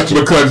 no question.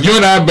 Because you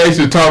and I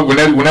basically talked when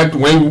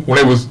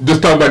it was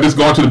just talking about this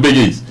going to the Big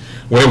East.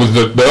 When it was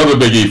the other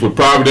Big East with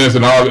Providence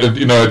and all, and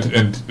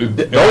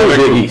the old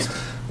Big East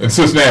and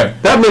Cincinnati.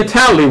 That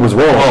mentality was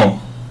wrong.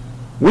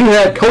 We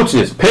had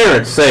coaches,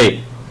 parents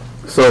say,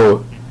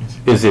 so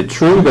is it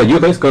true that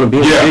UVA's going to be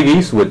in the Big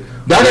East with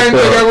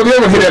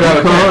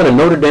UConn and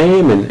Notre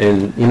Dame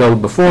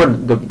and before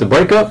the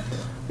breakup?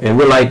 And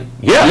we're like,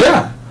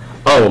 yeah.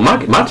 Oh,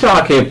 my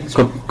child can't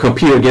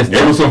compete against them.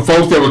 There were some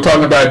folks that were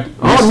talking about.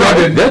 Oh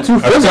no, they're too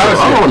physical.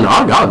 Oh no,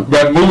 I got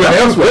but moving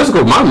elsewhere.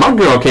 Physical. My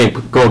girl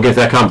can't go against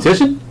that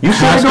competition. You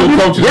high school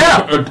coaches.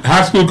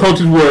 High school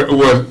coaches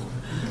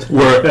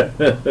were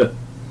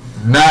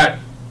not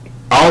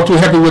all too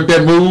happy with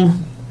that move,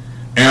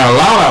 and a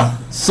lot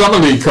of summer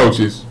league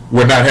coaches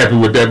were not happy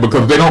with that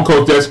because they don't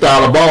coach that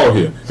style of ball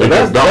here. So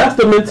that's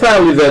the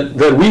mentality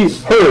that we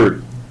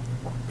heard.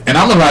 And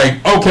I'm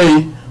like,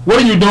 okay,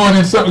 what are you doing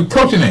in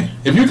coaching in?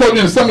 If you're coaching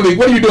in the summer league,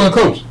 what are you doing,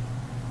 coach?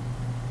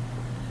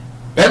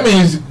 That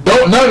means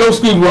none of those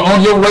schools were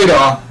on your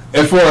radar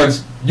as far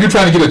as you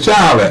trying to get a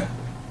child at.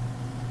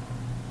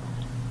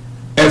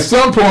 At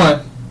some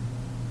point,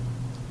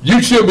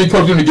 you should be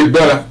coaching to get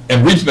better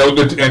and reaching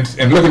those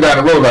and looking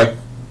down the road like,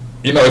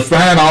 it's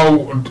fine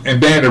all and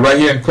dandy right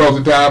here in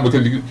closing time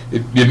because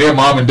you're near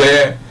mom and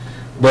dad,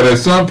 but at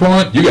some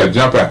point you got to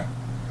jump out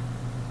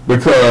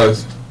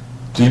because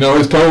Gino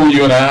has told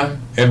you and I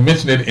and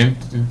mentioned it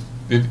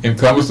in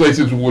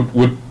conversations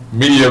with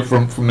media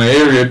from the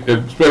area,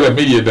 especially at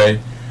Media Day.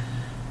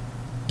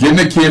 Getting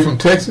a kid from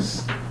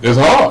Texas is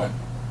hard.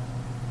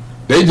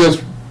 They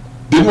just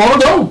didn't want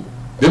to go,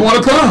 didn't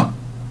want to come.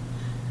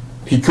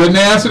 He couldn't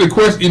answer the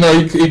question,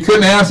 he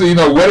couldn't answer,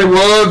 what it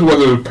was,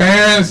 whether it was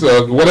parents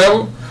or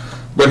whatever,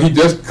 but he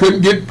just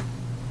couldn't get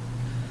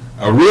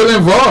a real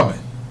involvement.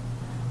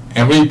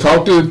 And we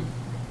talked to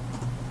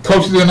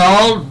coaches and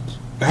all,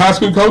 high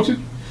school coaches,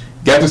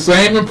 got the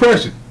same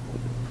impression.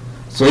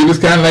 So he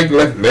just kind of like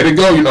let it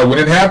go, when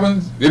it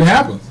happens, it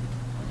happens.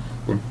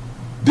 But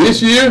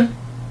this year,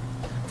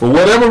 for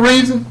whatever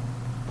reason,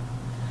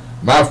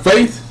 my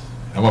faith,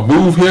 I'm going to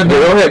move here now.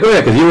 Go ahead,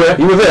 because you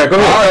were there. Go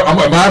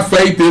ahead. My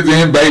faith is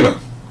in Baylor.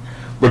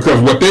 Because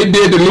what they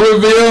did to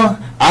Louisville,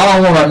 I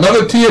don't want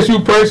another TSU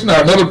person or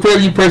another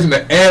Prairie person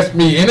to ask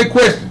me any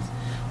questions.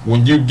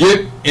 When you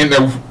get in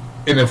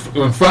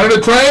front of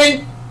the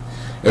train,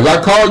 as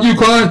I called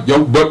UConn, your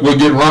butt will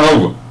get run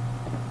over.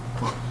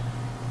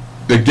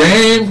 The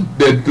game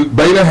that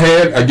Baylor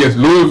had against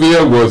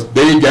Louisville was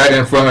they got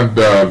in front of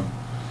the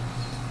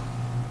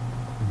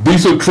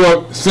diesel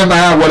truck,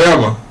 semi,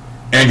 whatever,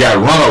 and got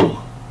run over.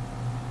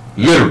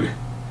 Literally.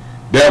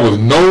 There was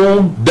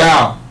no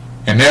doubt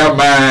in their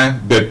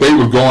mind that they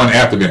was going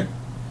after them.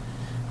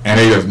 And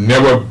they just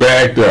never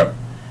backed up.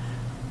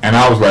 And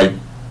I was like,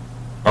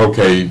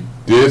 okay,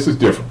 this is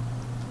different.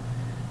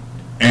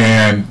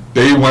 And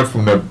they went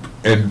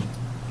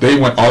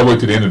all the way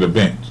to the end of the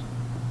bench.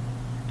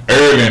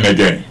 Early in the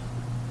game.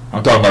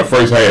 I'm talking about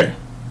first half.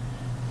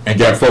 And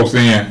got folks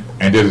in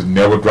and they just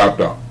never dropped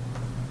off.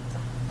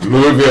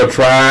 Louisville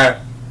tried,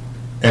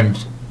 and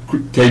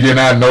KJ and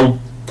I know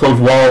Coach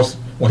Walsh,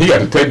 when he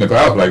got the technical,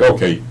 I was like,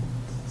 okay,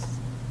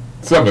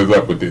 something's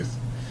up with this.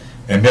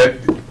 And that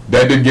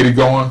didn't get it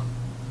going.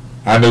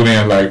 I knew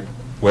then, like,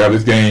 well,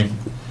 this game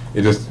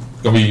is just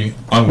going to be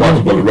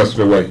unwatchable the rest of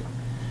the way.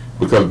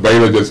 Because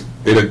Baylor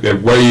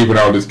that wave and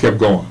all this kept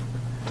going.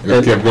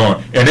 It kept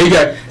going. And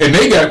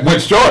they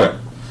went shorter.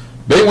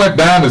 They went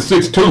down to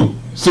 6'2",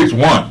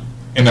 6'1"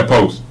 in the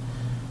post.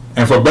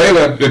 And for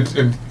Baylor,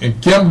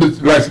 and Kim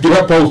likes to get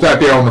her post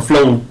out there on the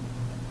floor,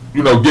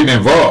 getting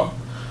involved.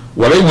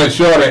 Well, they went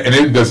shorter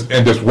and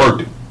just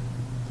worked it.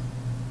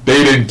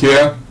 They didn't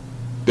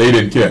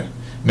care.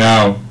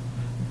 Now,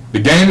 the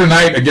game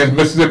tonight against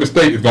Mississippi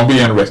State is going to be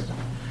interesting.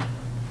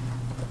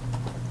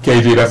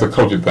 KG, that's a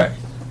coaching thing.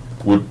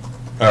 With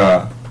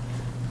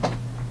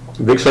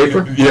Vic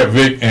Schaefer? Yeah,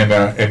 Vic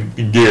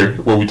and Gary,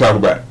 what we talk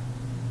about.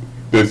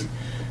 This.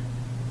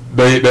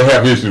 They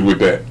have issues with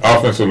that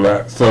offensive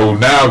line. So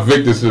now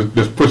Vic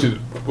just pushes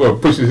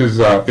his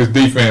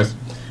defense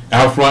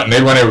out front, and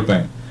they run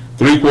everything.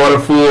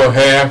 3/4, full,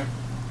 half.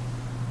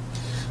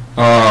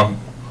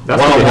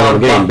 That's going to be a hell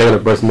of a game, Baylor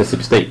versus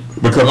Mississippi State.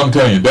 Because I'm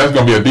telling you, that's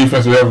going to be a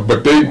defensive effort.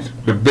 But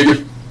the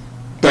biggest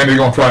thing they're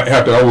going to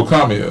have to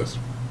overcome is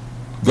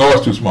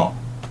guards too small.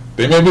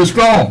 They may be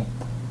strong,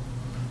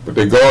 but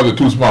their guards are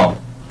too small.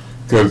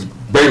 Because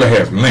Baylor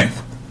has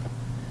length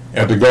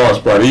at the guard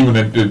spot, even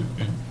at the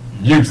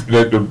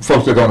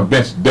folks that are on the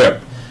bench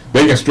depth,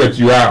 they can stretch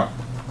you out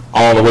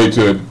all the way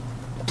to the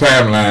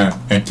timeline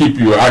and keep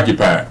you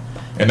occupied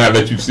and not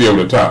let you see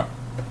over the top.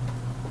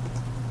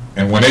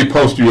 And when they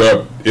post you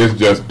up, it's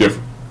just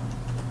different.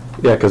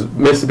 Yeah, because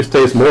Mississippi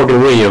State's Morgan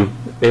Williams,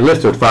 they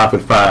listed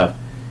 5'5".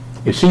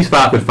 If she's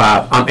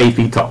 5'5", I'm 8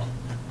 feet tall.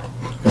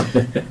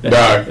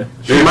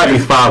 She might be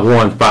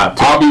 5'1",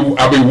 5'2".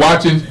 I'll be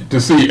watching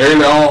to see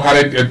early on how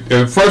they.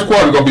 The first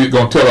quarter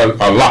gonna tell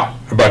a lot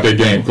about that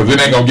game because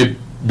it ain't gonna get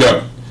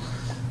better.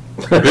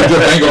 It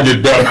just ain't gonna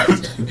get better.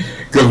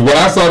 Because what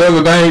I saw the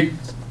other night,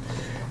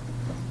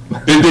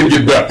 it didn't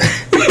get better.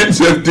 It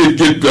just didn't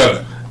get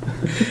better.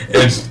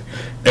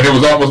 And it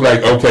was almost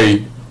like,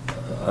 okay,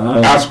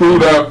 I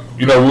screwed up.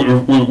 You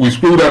know, we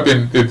screwed up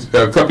in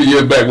a couple of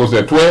years back. Was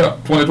that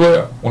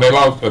 2012 when they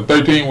lost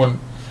 13 when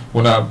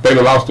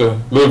Baylor lost to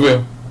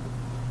Louisville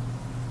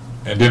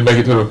and didn't make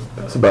it to the.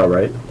 That's about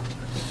right.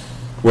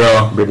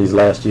 Well, Brittany's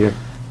last year.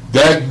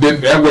 That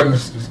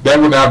wasn't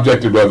the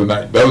objective the other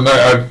night. The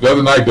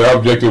other night the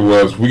objective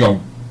was we gonna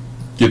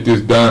get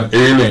this done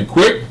early and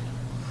quick,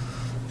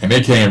 and they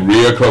came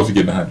real close to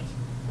getting 100.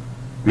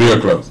 Real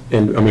close.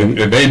 And I mean,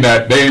 and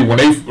when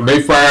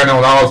they firing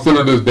on all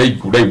cylinders, they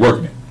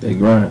working it. They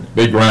grind.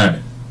 They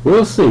grinding.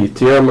 we'll see.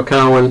 Tierra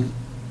McCowan,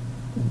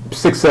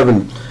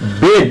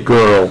 6'7", big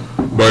girl,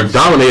 But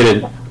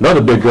dominated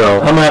another big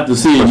girl. I'm gonna have to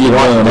see it get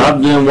done.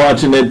 I've been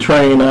watching that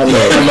train. I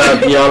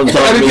know y'all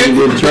talking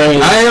about the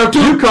train. I am too.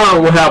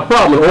 UConn will have a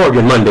problem with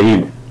Oregon Monday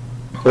evening.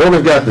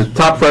 Oregon's got the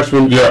top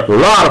freshman, Yeah. a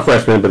lot of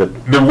freshmen, but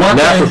the one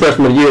national thing,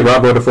 freshman of the year, I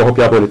voted for, hope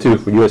y'all voted too,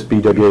 for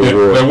USBWA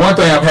award. the one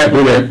thing I'm happy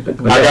with,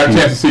 Yeah. I got a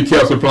chance to see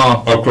Kelsey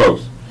Plum up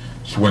close.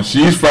 When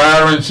she's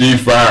firing, she's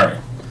firing.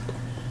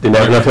 Didn't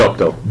have enough help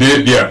though.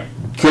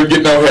 Couldn't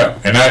get no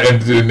help, and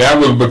that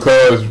was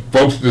because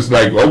folks just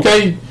like,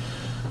 okay,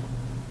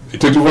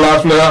 it took the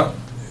philosophy out.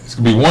 It's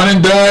gonna be one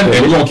and done,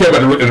 and we're gonna care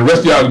about and the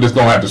rest of y'all are just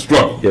gonna have to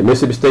struggle. Yeah,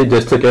 Mississippi State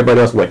just took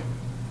everybody else away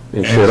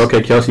and said,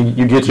 okay, Kelsey,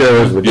 you get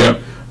yours, but Yeah.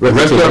 the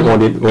rest of them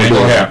ain't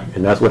gonna happen.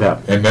 And that's what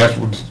happened. And that's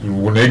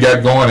when they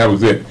got going. That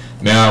was it.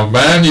 Now,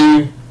 mind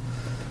you,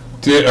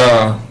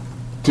 Tiara,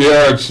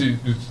 she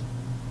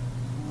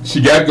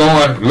got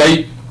going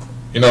late.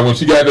 You know, when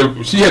she had to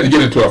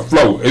get into a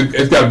flow.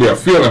 It's got to be a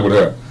feeling with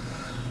her.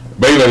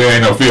 Baylor, there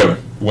ain't no feeling.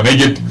 When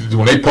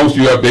they post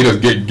you up, they just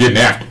getting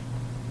after.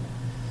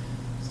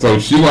 So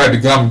she gonna have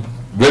to come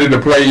ready to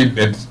play in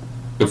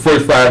the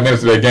first 5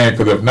 minutes of that game.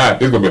 Because if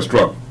not, it's gonna be a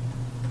struggle.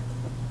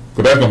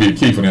 Because that's gonna be the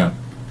key for them.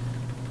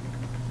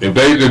 If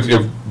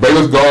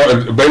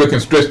Baylor can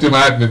stretch them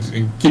out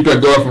and keep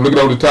that guard from looking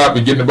over the top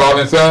and getting the ball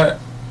inside,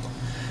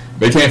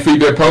 they can't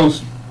feed their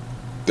post.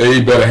 They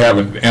better have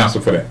an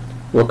answer for that.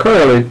 Well,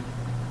 currently,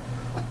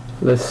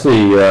 let's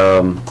see,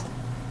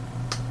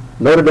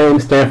 Notre Dame,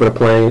 Stanford are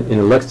playing in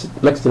the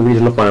Lexington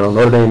Regional Final.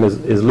 Notre Dame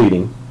is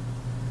leading.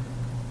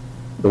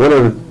 The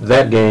winner of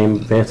that game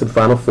advanced to the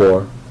Final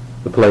Four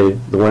to play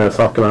the winner of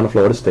South Carolina,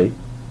 Florida State.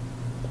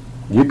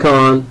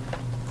 UConn,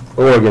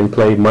 Oregon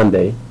played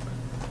Monday.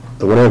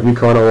 The winner of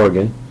UConn,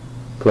 Oregon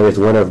plays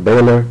the winner of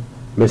Baylor,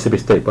 Mississippi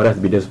State. But that has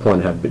to be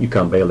disappointing to have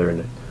UConn, Baylor in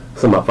the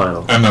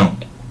semifinal. I know.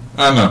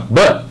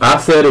 But I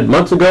said it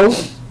months ago.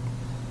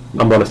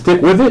 I'm going to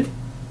stick with it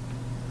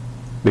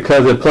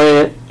because they're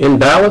playing in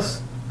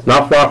Dallas,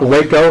 not far from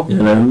Waco.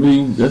 Yeah, I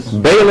mean, that's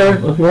Baylor,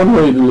 one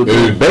way to look at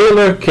it.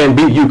 Baylor can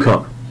beat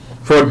UConn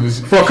for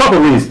a couple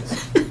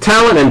reasons: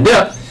 talent and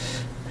depth.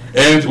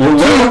 And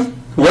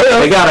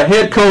They got a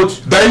head coach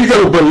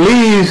who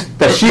believes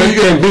that she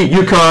can beat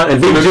UConn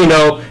and beat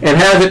Gino and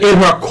has it in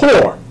her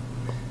core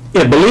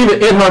and believe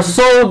it in her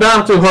soul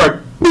down to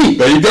her feet.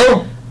 There you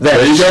go.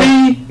 That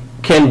she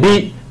can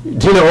beat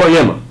Gino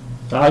Oyema.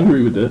 I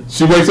agree with that.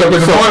 She wakes up in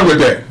the morning with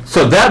that.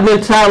 So that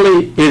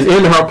mentality is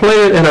in her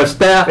players and her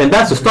staff, and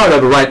that's the start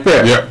of it right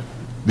there. Yeah.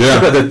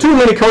 Because there's too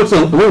many coaches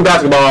in women's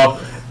basketball.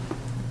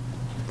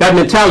 That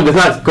mentality does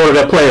not go to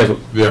their players of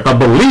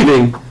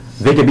believing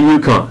they can be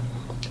UConn.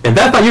 And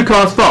that's not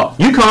UConn's fault.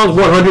 UConn's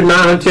won 109,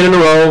 110 in a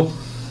row.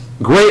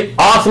 Great,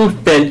 awesome,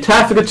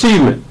 fantastic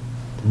achievement.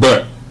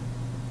 But.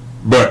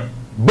 The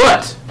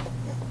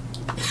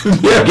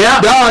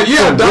gap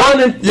from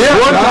 1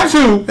 to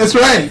 2 That's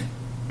right.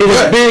 is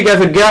as big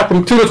as a gap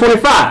from 2 to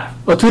 25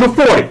 or 2 to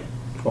 40.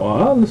 Oh,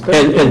 I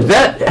understand. And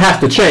that has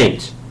to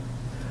change.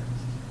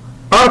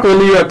 Article in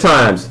the New York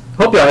Times.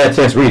 Hope y'all had a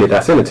chance to read it. I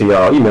sent it to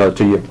y'all. Emailed it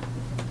to you.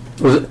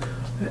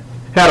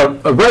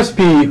 Had a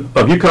recipe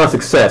of UConn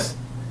success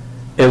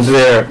in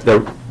their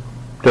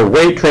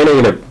weight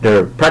training and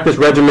their practice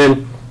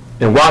regimen.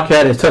 And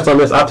Wildcat has touched on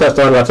this. I've touched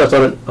on it. I touched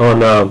on it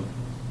on.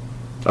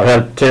 I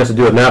had a chance to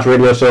do a national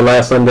radio show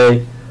last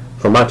Sunday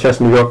from my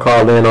Chester, New York.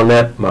 Called in on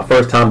that. My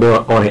first time being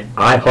on an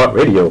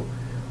iHeartRadio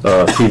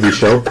TV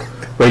show,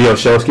 radio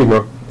show. Excuse me.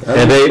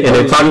 And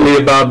they talked to me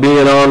about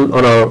being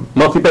on a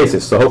monthly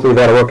basis. So hopefully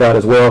that'll work out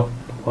as well.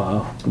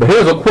 Wow. But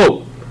here's a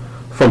quote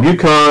from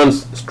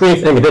UConn's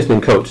strength and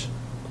conditioning coach.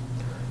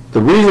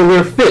 The reason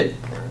we're fit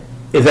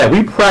is that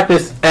we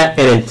practice at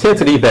an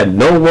intensity that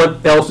no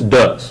one else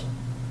does.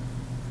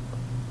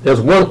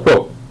 There's one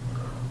quote.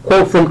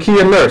 Quote from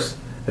Kia Nurse.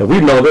 And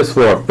we know this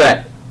for a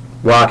fact.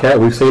 Wildcat,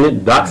 we've seen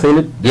it. Doc's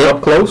seen it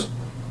up close.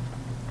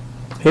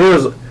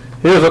 Here's a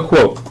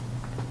quote.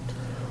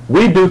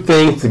 We do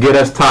things to get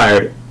us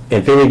tired,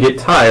 and when we get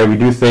tired, we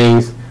do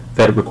things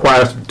that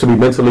require us to be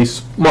mentally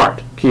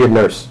smart, Kia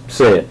Nurse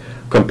said.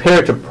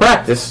 Compared to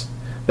practice,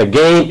 the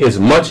game is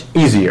much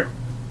easier.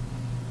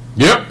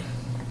 Yep.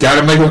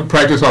 Gotta make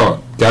practice hard.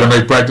 Gotta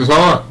make practice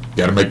hard.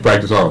 Gotta make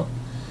practice hard.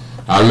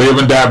 I live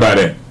and die by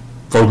that.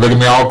 Folks look at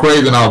me all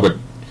crazy and all, but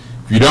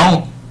if you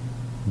don't,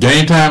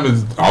 game time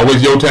is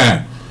always your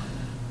time.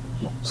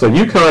 So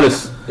you kind of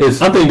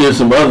I think there's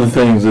some other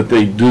things that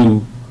they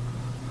do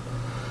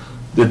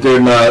that they're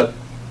not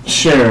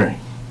sharing.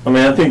 I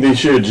mean, I think they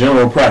share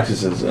general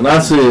practices. And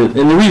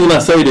and the reason I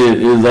say that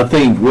is I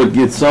think what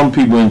gets some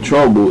people in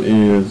trouble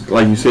is,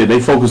 like you said, they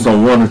focus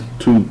on one or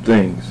two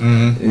things,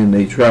 and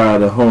they try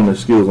to hone their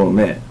skills on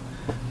that.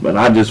 But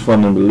I just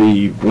fundamentally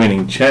believe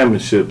winning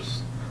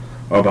championships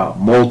are about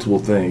multiple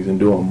things and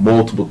doing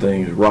multiple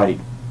things right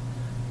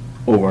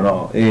over and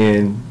all.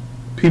 And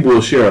people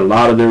will share a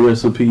lot of their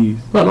recipes.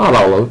 not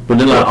all of it. But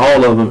they're not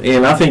all of them.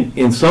 And I think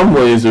in some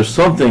ways there's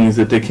some things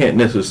that they can't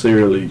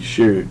necessarily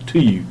share to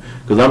you,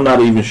 because I'm not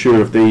even sure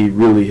if they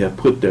really have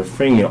put their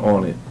finger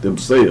on it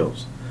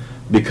themselves,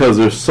 because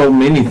there's so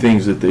many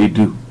things that they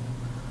do.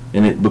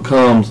 And it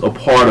becomes a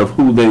part of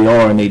who they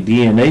are in their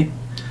DNA.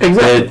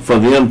 Exactly. That for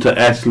them to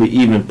actually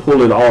even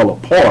pull it all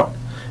apart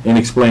and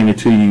explain it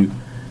to you,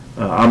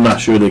 I'm not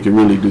sure they could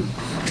really do.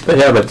 They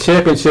have a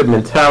championship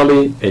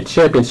mentality, a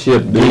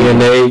championship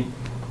DNA,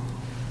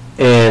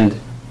 and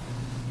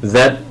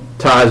that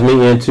ties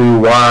me into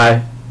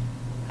why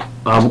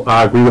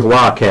I agree with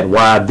Wildcat,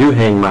 why I do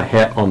hang my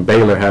hat on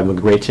Baylor having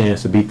a great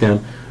chance to beat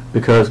them,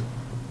 because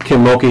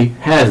Kim Mulkey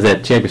has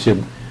that championship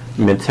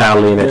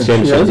mentality and that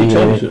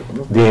championship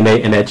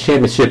DNA and that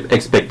championship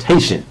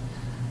expectation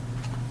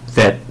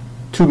that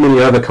too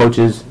many other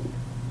coaches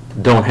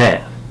don't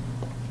have.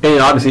 And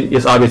obviously,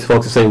 it's obvious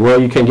folks to say,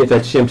 well, you can't get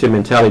that championship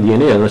mentality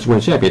DNA unless you win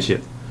a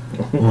championship.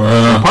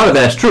 Well, Part of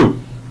that's true.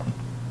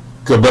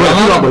 but But if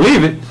you don't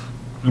believe it,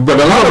 But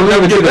a lot of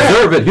them you get that.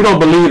 deserve it. You don't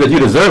believe that you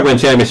deserve to win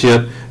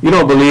championship. You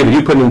don't believe that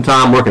you put in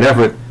time, work, and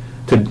effort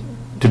to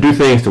do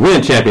things to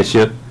win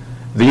championship.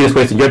 Then you're just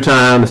wasting your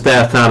time, the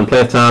staff's time, the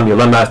players' time, your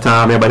alumni's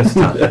time, everybody's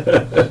time.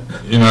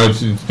 You know,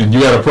 and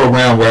you had a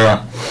program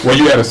where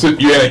you're in a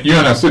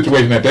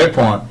situation at that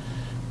point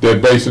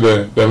that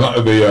basically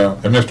the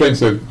administration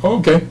said, oh,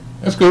 okay,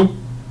 that's cool.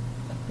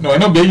 No, ain't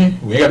no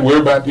biggie. We ain't got to worry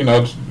about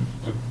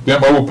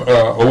them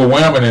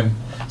overwhelming and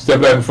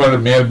stepping out in front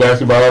of men's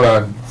basketball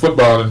and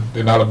football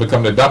and all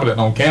become the dominant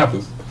on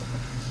campus.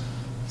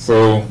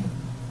 So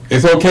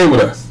it's okay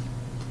with us,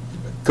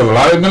 because a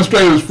lot of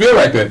administrators feel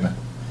like that now.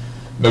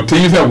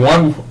 Teams have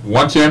won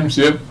one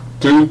championship,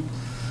 two.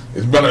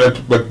 It's been,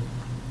 but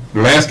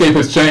the landscape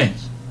has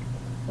changed.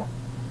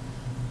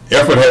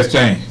 Effort has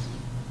changed.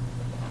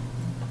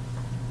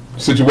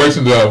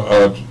 Situations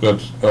of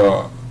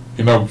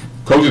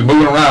coaches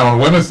moving around. On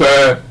the women's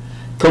side,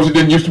 coaches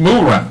didn't used to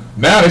move around.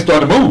 Now they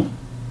start to move.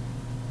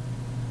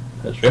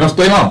 They don't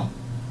stay long.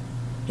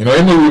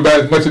 They move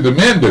about as much as the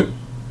men do.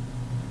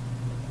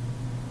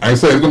 Like I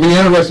said, it's going to be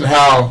interesting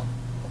how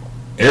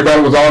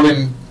everybody was all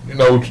in,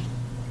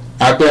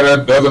 out there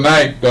the other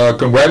night,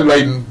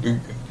 congratulating,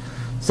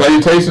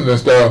 salutations and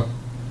stuff.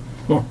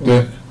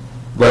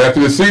 But after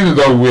the season's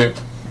over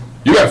with,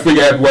 you got to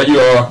figure out where you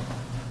are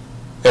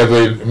as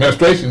an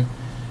administration.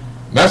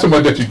 Not so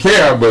much that you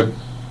care, but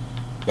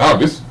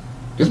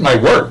this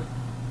might work.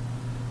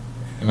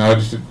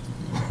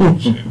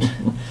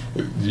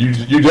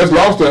 You just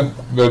lost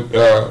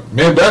the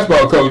men's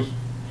basketball coach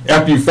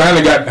after you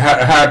finally got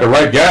hired the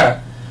right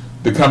guy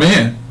to come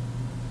in.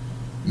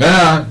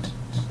 Now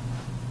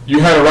you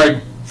had a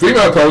right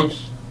female coach,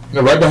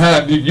 right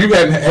behind you. You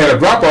hadn't had a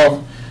drop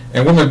off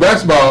in women's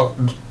basketball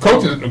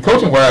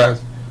coaching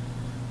wise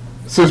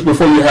since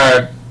before you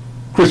hired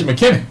Chris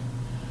McKinney.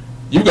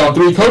 You've gone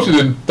 3 coaches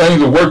and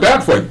things have worked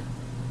out for you.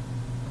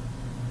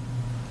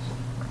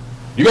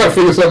 You got to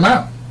figure something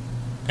out.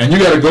 And you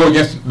got to go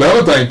against the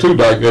other thing too,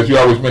 Doc, as you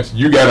always mention.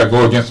 You got to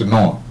go against the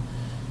norm.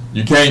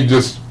 You can't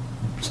just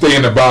stay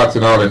in the box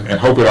and all and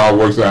hope it all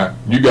works out.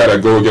 You got to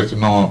go against the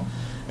norm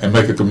and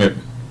make a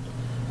commitment.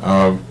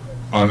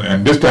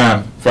 And this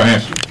time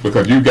financially,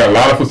 because you've got a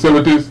lot of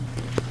facilities.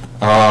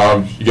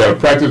 You got a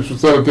practice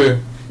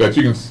facility that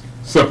you can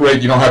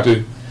separate. You don't have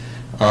to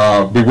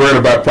be worried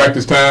about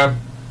practice time.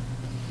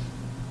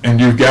 And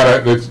you've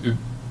got an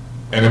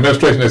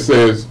administration that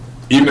says,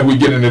 even if we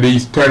get into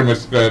these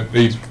tournaments,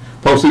 these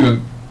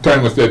postseason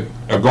tournaments that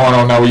are going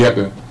on now, where you have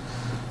to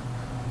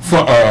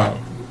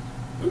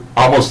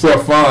almost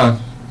self-fund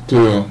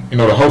to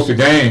to host a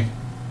game,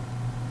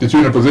 that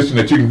you're in a position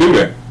that you can do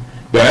that.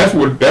 That's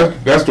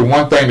the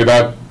one thing that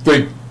I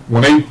think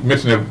when they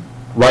mentioned that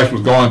Rice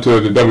was going to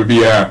the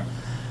WBI,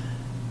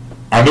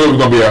 I knew it was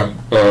going to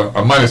be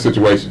a money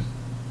situation.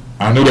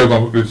 I knew they were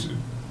going to,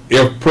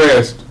 if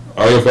pressed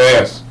or if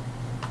asked,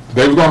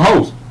 they were going to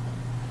host,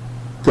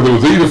 because it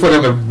was easier for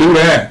them to do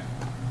that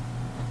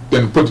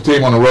than to put the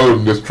team on the road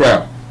and just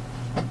travel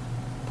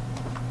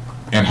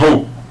and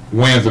hope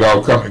wins it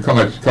all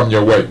come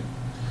your way.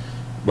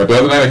 But the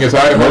other night against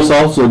Idaho, this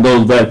also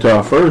goes back to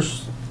our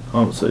first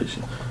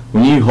conversation.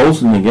 When you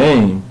hosting the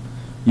game,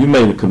 you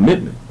made a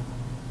commitment.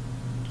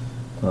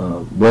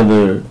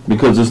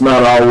 Because it's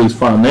not always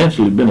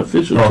financially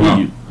beneficial to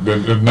you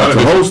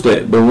to host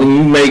that. But when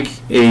you make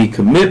a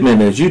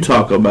commitment, as you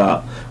talk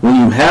about, when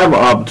you have an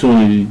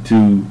opportunity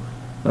to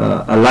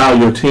allow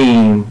your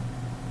team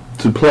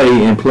to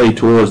play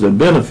towards their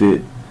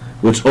benefit,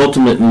 which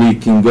ultimately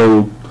can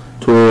go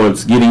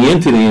towards getting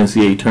into the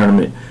NCAA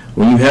tournament.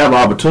 When you have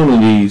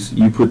opportunities,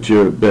 you put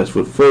your best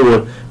foot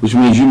forward, which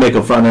means you make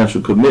a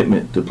financial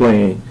commitment to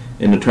playing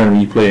in the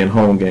tournament you play in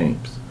home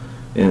games.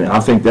 And I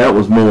think that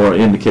was more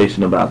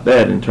indication about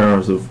that in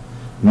terms of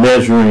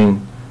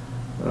measuring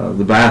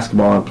the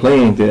basketball and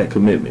playing to that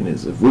commitment.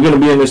 Is if we're going to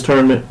be in this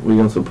tournament, we're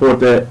going to support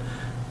that.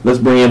 Let's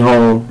bring it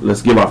home.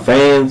 Let's give our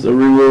fans a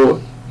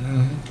reward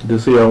to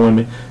see our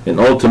women. And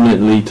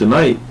ultimately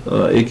tonight,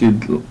 it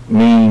could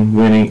mean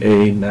winning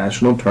a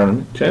national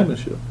tournament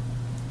championship.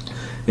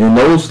 And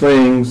those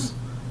things,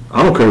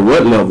 I don't care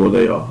what level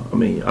they are. I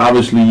mean,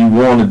 obviously you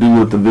want to do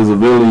with the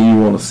visibility, you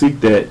want to seek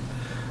that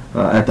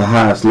at the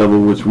highest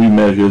level, which we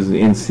measure as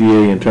the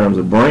NCAA in terms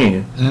of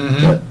brand.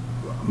 But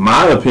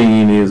my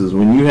opinion is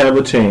when you have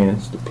a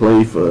chance to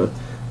play for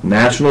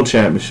national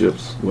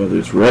championships, whether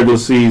it's regular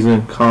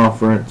season,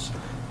 conference,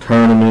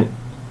 tournament,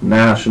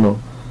 national,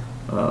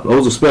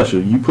 those are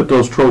special. You put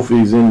those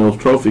trophies in those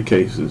trophy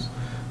cases,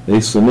 they're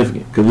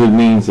significant because it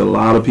means a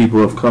lot of people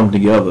have come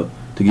together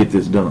to get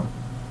this done.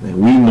 And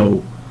we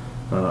know,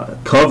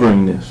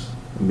 covering this,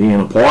 and being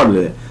a part of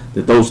that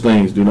those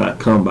things do not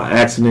come by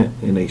accident,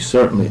 and they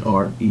certainly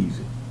aren't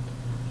easy.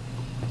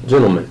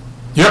 Gentlemen.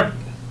 Yep.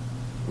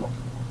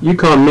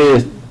 UConn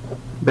men's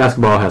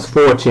basketball has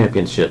 4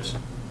 championships.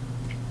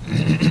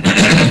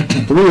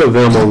 3 of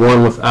them were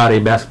won without a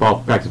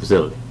basketball practice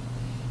facility.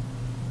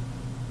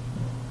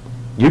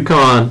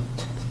 UConn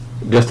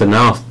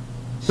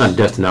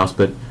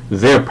but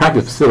their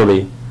practice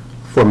facility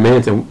for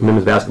men's and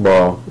women's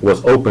basketball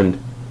was opened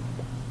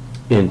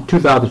in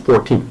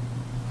 2014.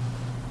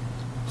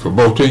 For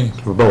both teams?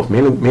 For both,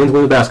 men's and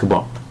women's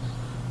basketball.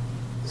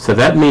 So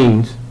that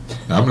means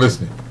I'm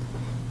listening.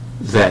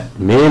 that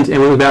men's and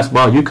women's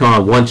basketball,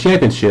 UConn won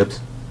championships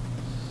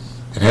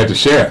And had to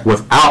share.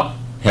 without,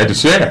 Had to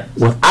share.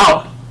 let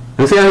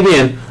me say that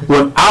again,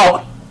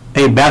 without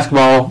a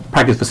basketball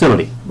practice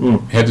facility.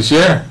 Had to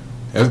share.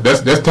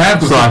 That's time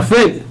So I consuming.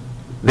 think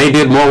they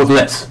did more with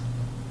less.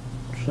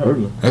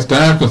 Certainly. That's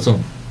time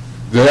consuming.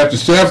 They have to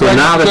share. So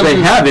now that they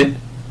have it,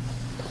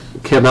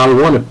 Kevin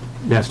Ollie won the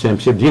national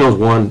championship. Gino's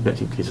won.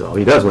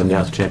 He does win the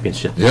national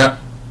championship. Yeah.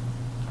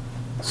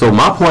 So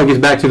my point gets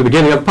back to the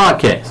beginning of the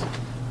podcast.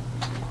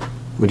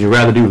 Would you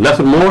rather do less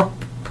with more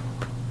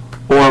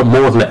or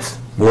more with less?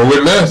 More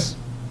with less.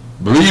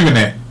 Believe in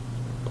that.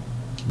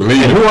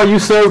 Believe And in who it. are you,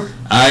 sir?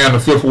 I am the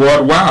Fifth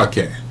Ward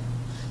Wildcat.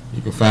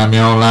 You can find me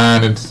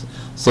online and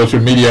social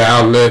media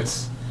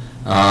outlets,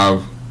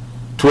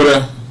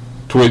 Twitter,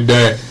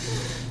 TweetDeck,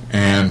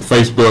 and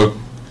Facebook,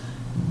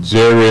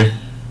 Jerry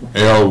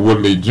L.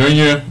 Woodley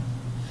Jr.,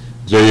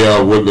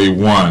 JL Woodley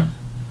 1.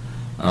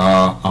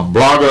 I'm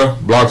Blogger,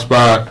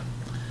 Blogspot,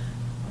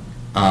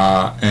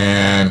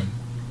 and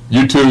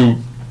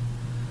YouTube.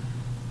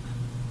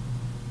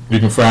 You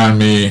can find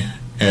me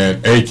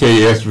at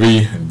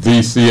AKSV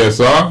The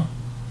CSR,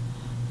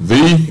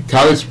 The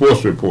College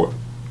Sports Report.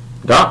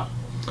 Doc?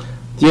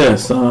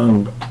 Yes,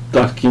 Dr.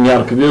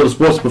 Kenyatta Cavill, the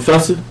sports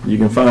professor. You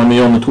can find me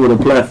on the Twitter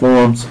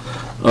platforms,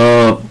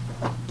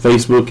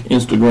 Facebook,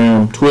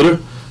 Instagram, Twitter.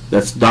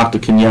 That's Dr.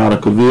 Kenyatta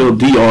Cavill,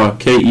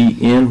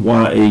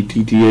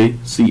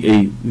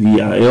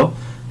 DrKenyattaCavil.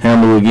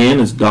 Handle again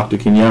is Dr.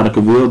 Kenyatta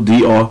Cavill,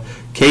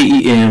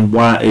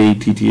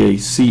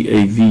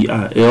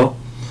 DrKenyattaCavil.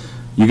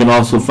 You can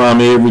also find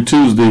me every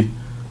Tuesday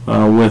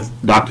with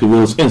Dr.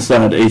 Cavill's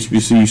Inside the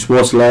HBCU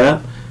Sports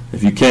Lab.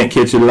 If you can't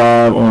catch it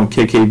live on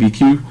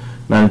KKBQ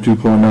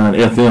 92.9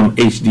 FM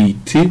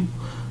HD2,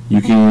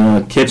 you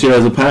can catch it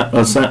as a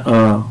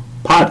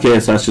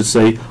podcast, I should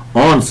say,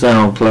 on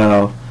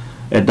SoundCloud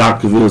at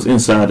Dr. Cavill's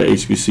Inside the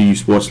HBCU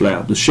Sports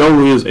Lab. The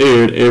show is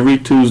aired every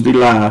Tuesday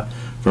live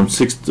from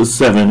 6 to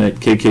 7 at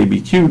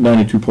KKBQ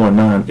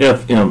 92.9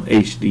 FM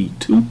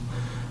HD2.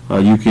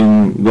 You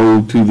can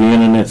go to the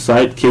internet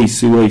site,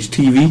 KCOH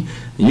TV,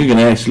 and you can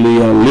actually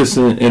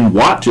listen and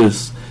watch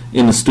us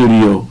in the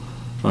studio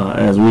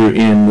as we're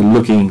in the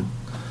Looking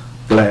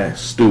Glass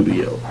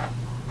studio.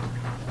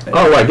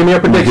 All right, give me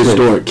your prediction.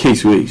 Historic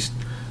KCOH.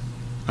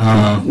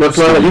 North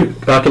Carolina,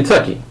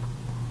 Kentucky.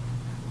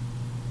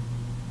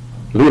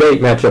 Elite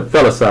 8 matchup,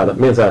 fella side,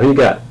 men's side. Who you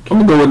got?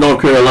 I'm going to go with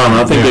North Carolina.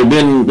 I think they've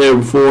been there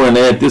before, and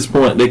at this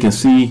point they can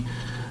see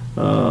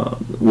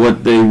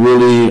what they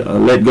really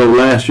let go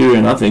last year,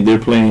 and I think they're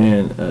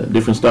playing a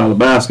different style of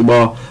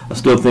basketball. I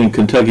still think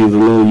Kentucky is a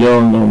little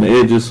young on the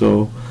edges,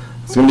 so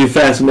it's going to be a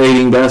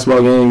fascinating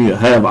basketball game. You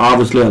have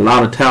obviously a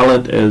lot of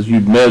talent as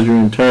you measure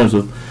in terms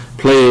of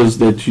players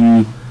that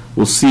you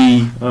will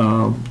see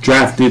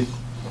drafted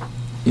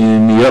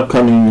in the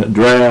upcoming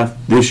draft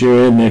this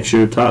year and next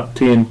year, top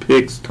 10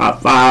 picks,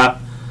 top 5.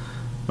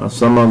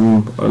 Some of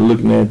them are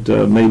looking at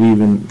maybe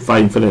even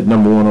fighting for that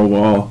number 1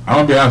 overall. I'm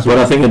gonna be honest with But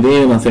you. I think at the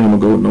end, I think I'm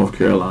gonna go with North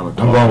Carolina.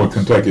 I'm going with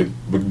Kentucky,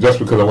 but just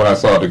because of what I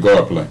saw the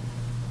guard play.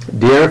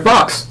 De'Aaron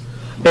Fox.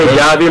 Hey,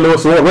 Guy V.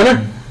 Lewis Award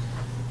winner.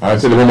 I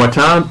Say said it one more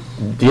time.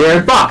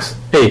 De'Aaron Fox.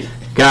 Hey,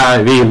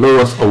 Guy V.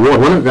 Lewis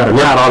Award winner. Got a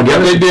nod all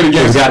together. What they did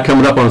against- Got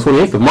coming up on the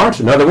 28th of March.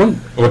 Another one.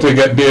 what they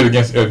did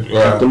against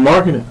The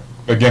marketing.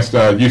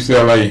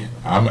 UCLA.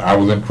 I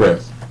was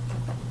impressed.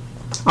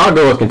 I'll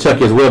go with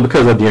Kentucky as well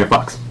because of De'Aaron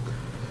Fox.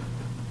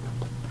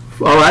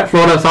 All right,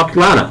 Florida, South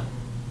Carolina.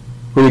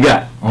 Who you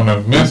got? On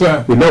the men's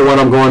side, We know when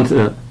I'm going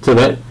to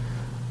that.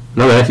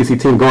 Another SEC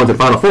team going to the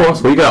Final Four.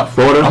 So you got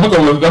Florida. I'm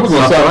gonna go with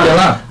South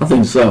Carolina. I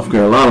think South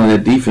Carolina,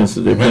 that defense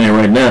that they're playing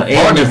right now, and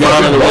Harden they're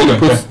got finding them a way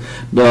to rolling.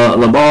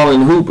 put the ball in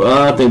the hoop.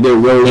 I think they're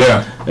rolling.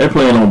 Yeah. They're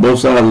playing on both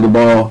sides of the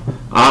ball.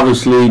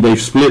 Obviously,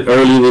 they've split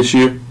early this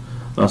year,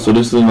 so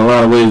this in a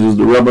lot of ways is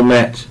the rubber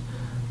match.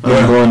 Yeah.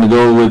 I'm going to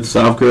go with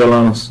South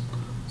Carolina.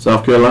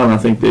 South Carolina, I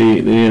think they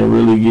are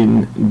really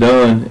getting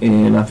done,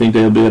 and I think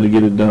they'll be able to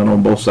get it done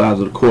on both sides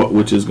of the court,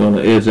 which is going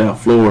to edge out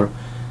Florida.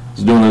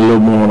 It's doing a little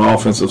more on the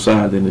offensive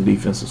side than the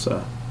defensive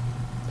side.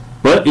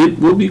 But it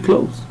will be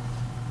close.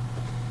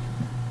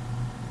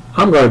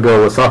 I'm going to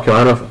go with South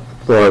Carolina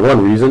for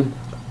one reason.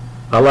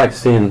 I like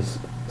seeing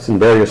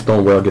Darius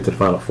Stonewall get to the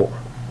Final Four.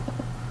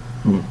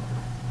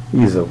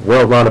 He's a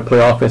well-rounded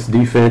player, offense,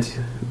 defense.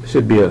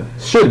 Should be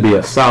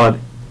a solid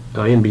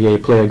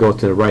NBA player. Goes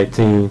to the right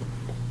team,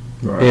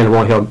 Right. and it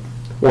won't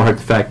hurt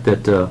the fact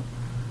that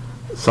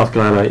South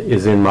Carolina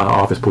is in my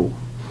office pool.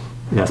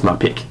 That's my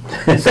pick.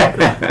 So,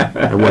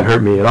 it wouldn't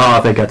hurt me at all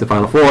if they got to the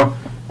Final Four.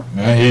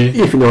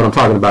 If you know what I'm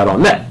talking about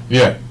on that.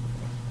 Yeah.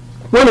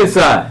 Women's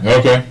side,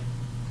 Okay.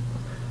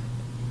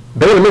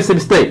 Baylor, Mississippi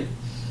State.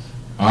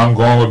 I'm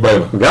going with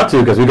Baylor. We got to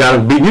because we got to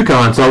beat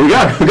UConn, so we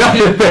got to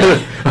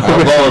Baylor.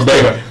 I'm going with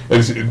Baylor.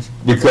 It's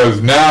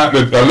because now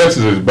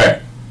Alexis is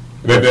back.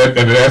 And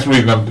that's the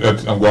reason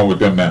I'm going with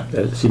them now.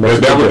 She makes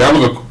That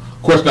was a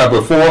question out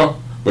before,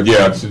 but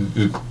yeah, it's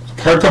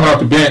her coming off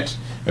the bench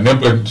and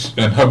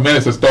her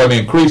minutes are starting to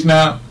increase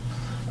now.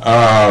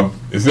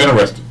 It's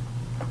interesting.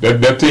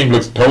 That team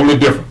looks totally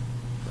different.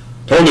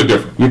 Totally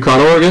different.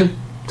 UConn, Oregon,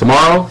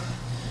 tomorrow.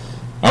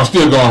 I'm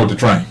still going with the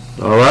train.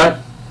 All right.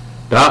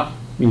 Doc,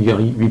 you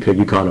pick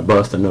UConn or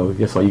bust. I know.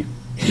 That's all you.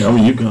 Yeah, I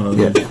mean, you can.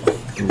 Yeah.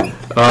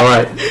 All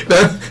right.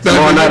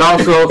 Tomorrow night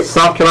also,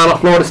 South Carolina,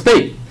 Florida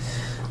State.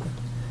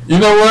 You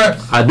know what?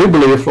 I do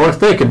believe Florida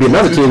State could be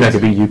another team that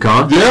could beat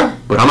UConn. Yeah.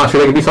 But I'm not sure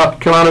they can beat South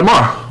Carolina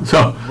tomorrow.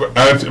 So,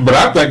 But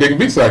I think they can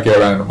beat South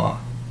Carolina tomorrow.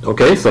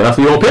 okay, so that's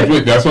what you're going to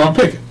pick. That's what I'm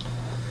picking.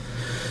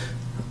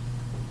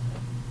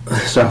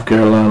 South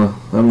Carolina.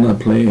 I'm not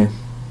playing.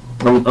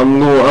 I'm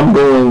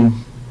going.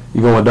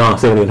 You're going with Dawn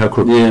Staley and her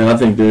crew. Yeah, I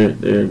think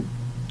they're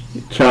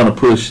trying to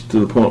push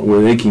to the point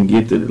where they can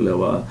get to the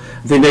level. I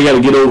think they got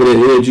to get over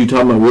the edge. You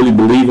talking about really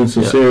believing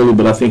sincerely,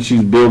 but I think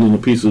she's building a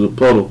piece of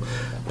the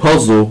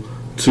puzzle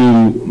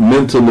to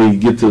mentally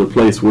get to the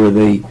place where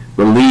they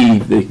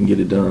believe they can get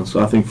it done.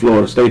 So I think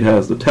Florida State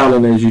has the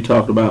talent as you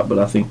talked about, but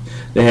I think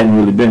they hadn't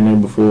really been there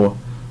before.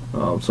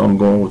 So I'm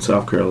going with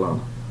South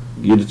Carolina.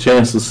 Get a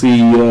chance to see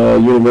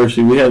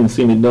University. We haven't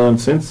seen it done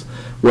since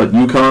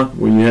UConn,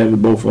 where you have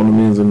it both on the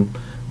men's and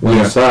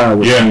women's side,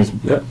 where teams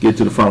get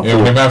to the Final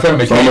Four. Matter of fact,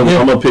 they So came I'm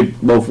in. gonna pick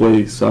both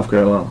ways, South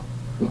Carolina.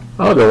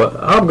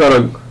 I'm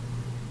going to.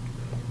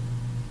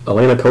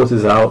 Elena Coates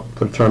is out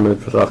for the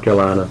tournament for South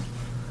Carolina.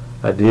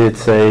 I did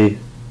say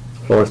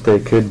Florida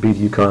State could beat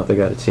UConn if they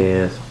got a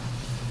chance.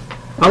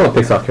 I'm going to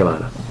pick South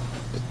Carolina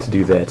to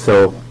do that.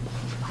 So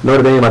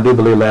Notre Dame, I do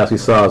believe last we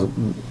saw is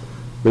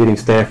beating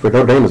Stanford.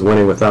 Notre Dame is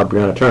winning without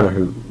Brianna Turner,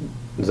 who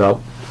is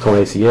out torn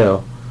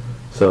ACL.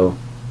 So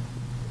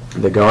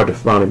the guard are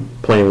finally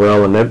playing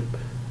well, and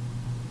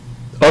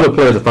other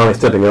players are finally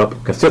stepping up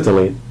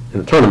consistently in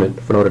the tournament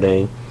for Notre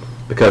Dame.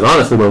 Because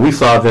honestly, when we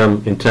saw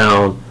them in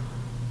town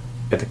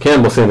at the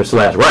Campbell Center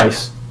 /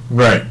 Rice,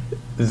 Right.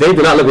 they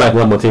did not look like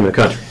one more team in the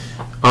country.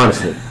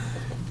 Honestly,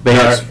 they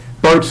had Right.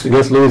 spurts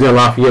against Louisiana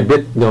Lafayette,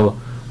 but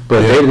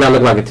they did not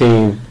look like a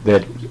team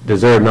that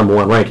deserved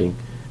 #1 ranking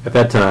at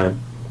that time.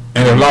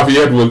 And if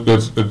Lafayette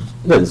was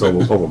That's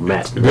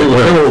overmatched. they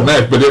were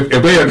overmatched, but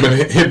if they had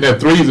been hitting their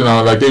threes and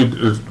all, they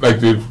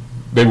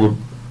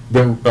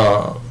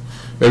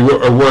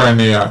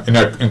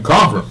were in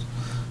conference,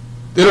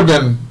 it'd have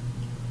been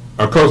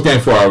a close game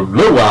for a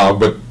little while.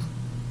 But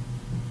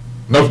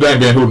Notre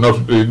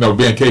Dame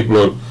being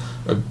capable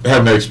of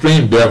having that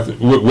extreme depth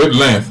with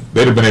length,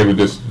 they'd have been able to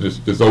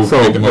just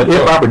overtake them. But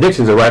if our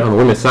predictions are right on the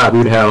women's side, we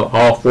would have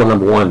all 4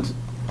 #1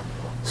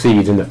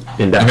 seeds in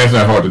and that. that's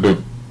not hard to do.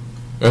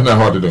 That's not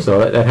hard to do.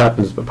 So that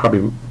happens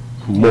probably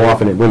more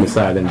often in women's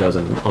side than it does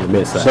on the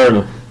men's side.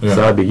 Certainly. Yeah.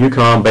 So it'd be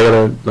UConn,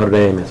 Baylor, Notre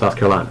Dame, and South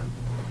Carolina.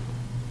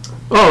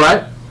 All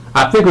right.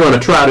 I think we're going to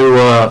try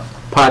to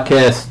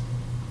podcast.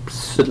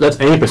 Let's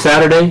aim for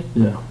Saturday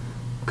Yeah.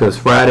 because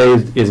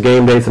Friday is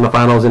game day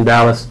semifinals in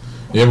Dallas.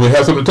 Yeah, we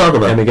have something to talk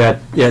and about. we got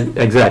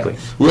exactly.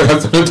 We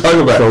have something to talk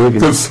about. So we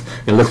can 'Cause-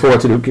 and look forward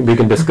to we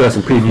can discuss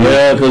and preview.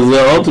 Yeah, because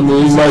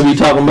ultimately we might be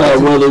talking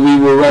about whether we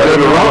were right or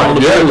wrong. on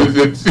the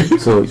field.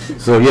 So let's Because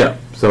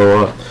shoot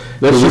for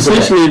that.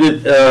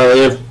 essentially,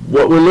 if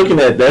what we're looking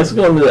at, that's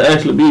going to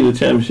actually be the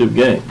championship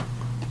game.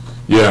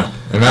 yeah,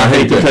 and I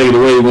hate to that. take it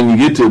away when you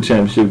get to a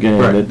championship game.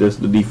 Right. That's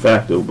the de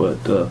facto. But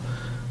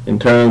in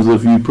terms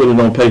of you put it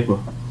on paper,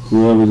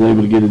 whoever's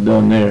able to get it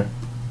done there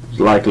is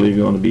likely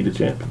going to be the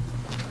champion,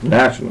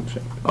 national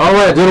champion. All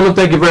right, gentlemen,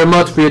 thank you very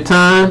much for your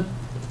time.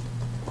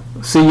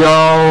 See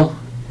y'all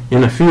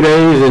in a few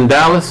days in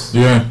Dallas.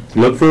 Yeah,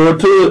 Look forward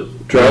to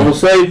it. Travel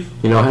safe.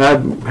 You know,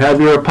 have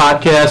your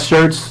podcast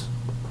shirts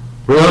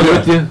ready yeah.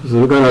 with you. So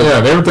we're gonna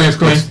yeah, everything's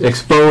clean.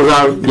 expose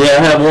our Yeah,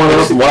 I have one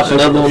up. Watch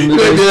another one.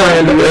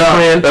 expand the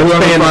brand.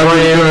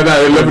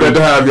 Living at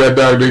the house, yeah,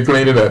 dog. They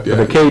clean it up. The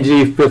Yeah,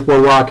 KG Fifth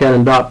Ward Wildcat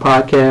and Dot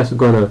podcast. We're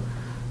gonna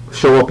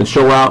show up and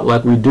show out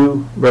like we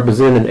do,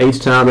 representing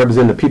H-Town,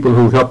 representing the people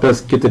who helped us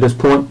get to this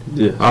point,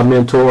 Yeah. our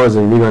mentors,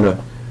 and we're gonna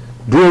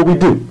do what we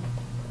do.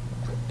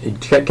 You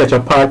catch our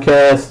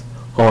podcast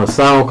on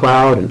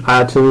SoundCloud and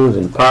iTunes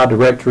and Pod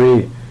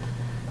Directory.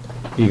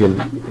 You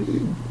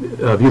can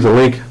view the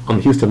link on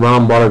the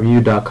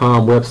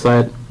HoustonRoundBallReview.com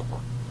website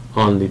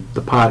on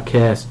the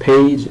podcast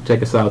page.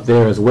 Check us out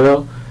there as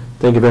well.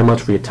 Thank you very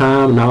much for your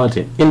time, knowledge,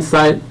 and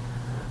insight.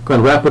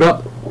 Going to wrap it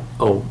up.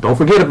 Oh, don't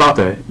forget about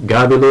the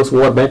Guy V. Lewis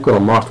Ward Banquet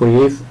on March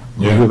 28th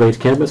on Yeah. U of H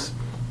campus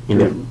in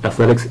the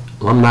Athletics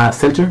Alumni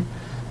Center,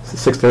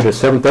 6:30 to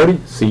 7:30.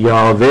 See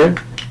y'all there.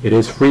 It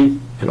is free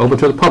and open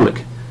to the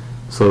public.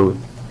 So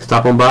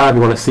stop on by if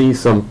you want to see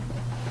some.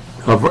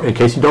 In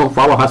case you don't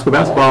follow high school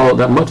basketball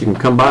that much, you can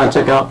come by and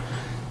check out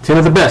 10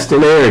 of the best in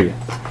the area.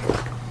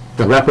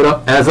 To wrap it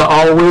up, as I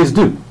always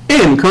do,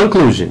 in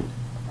conclusion,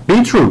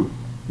 be true,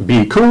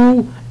 be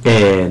cool,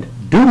 and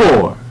do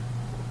more.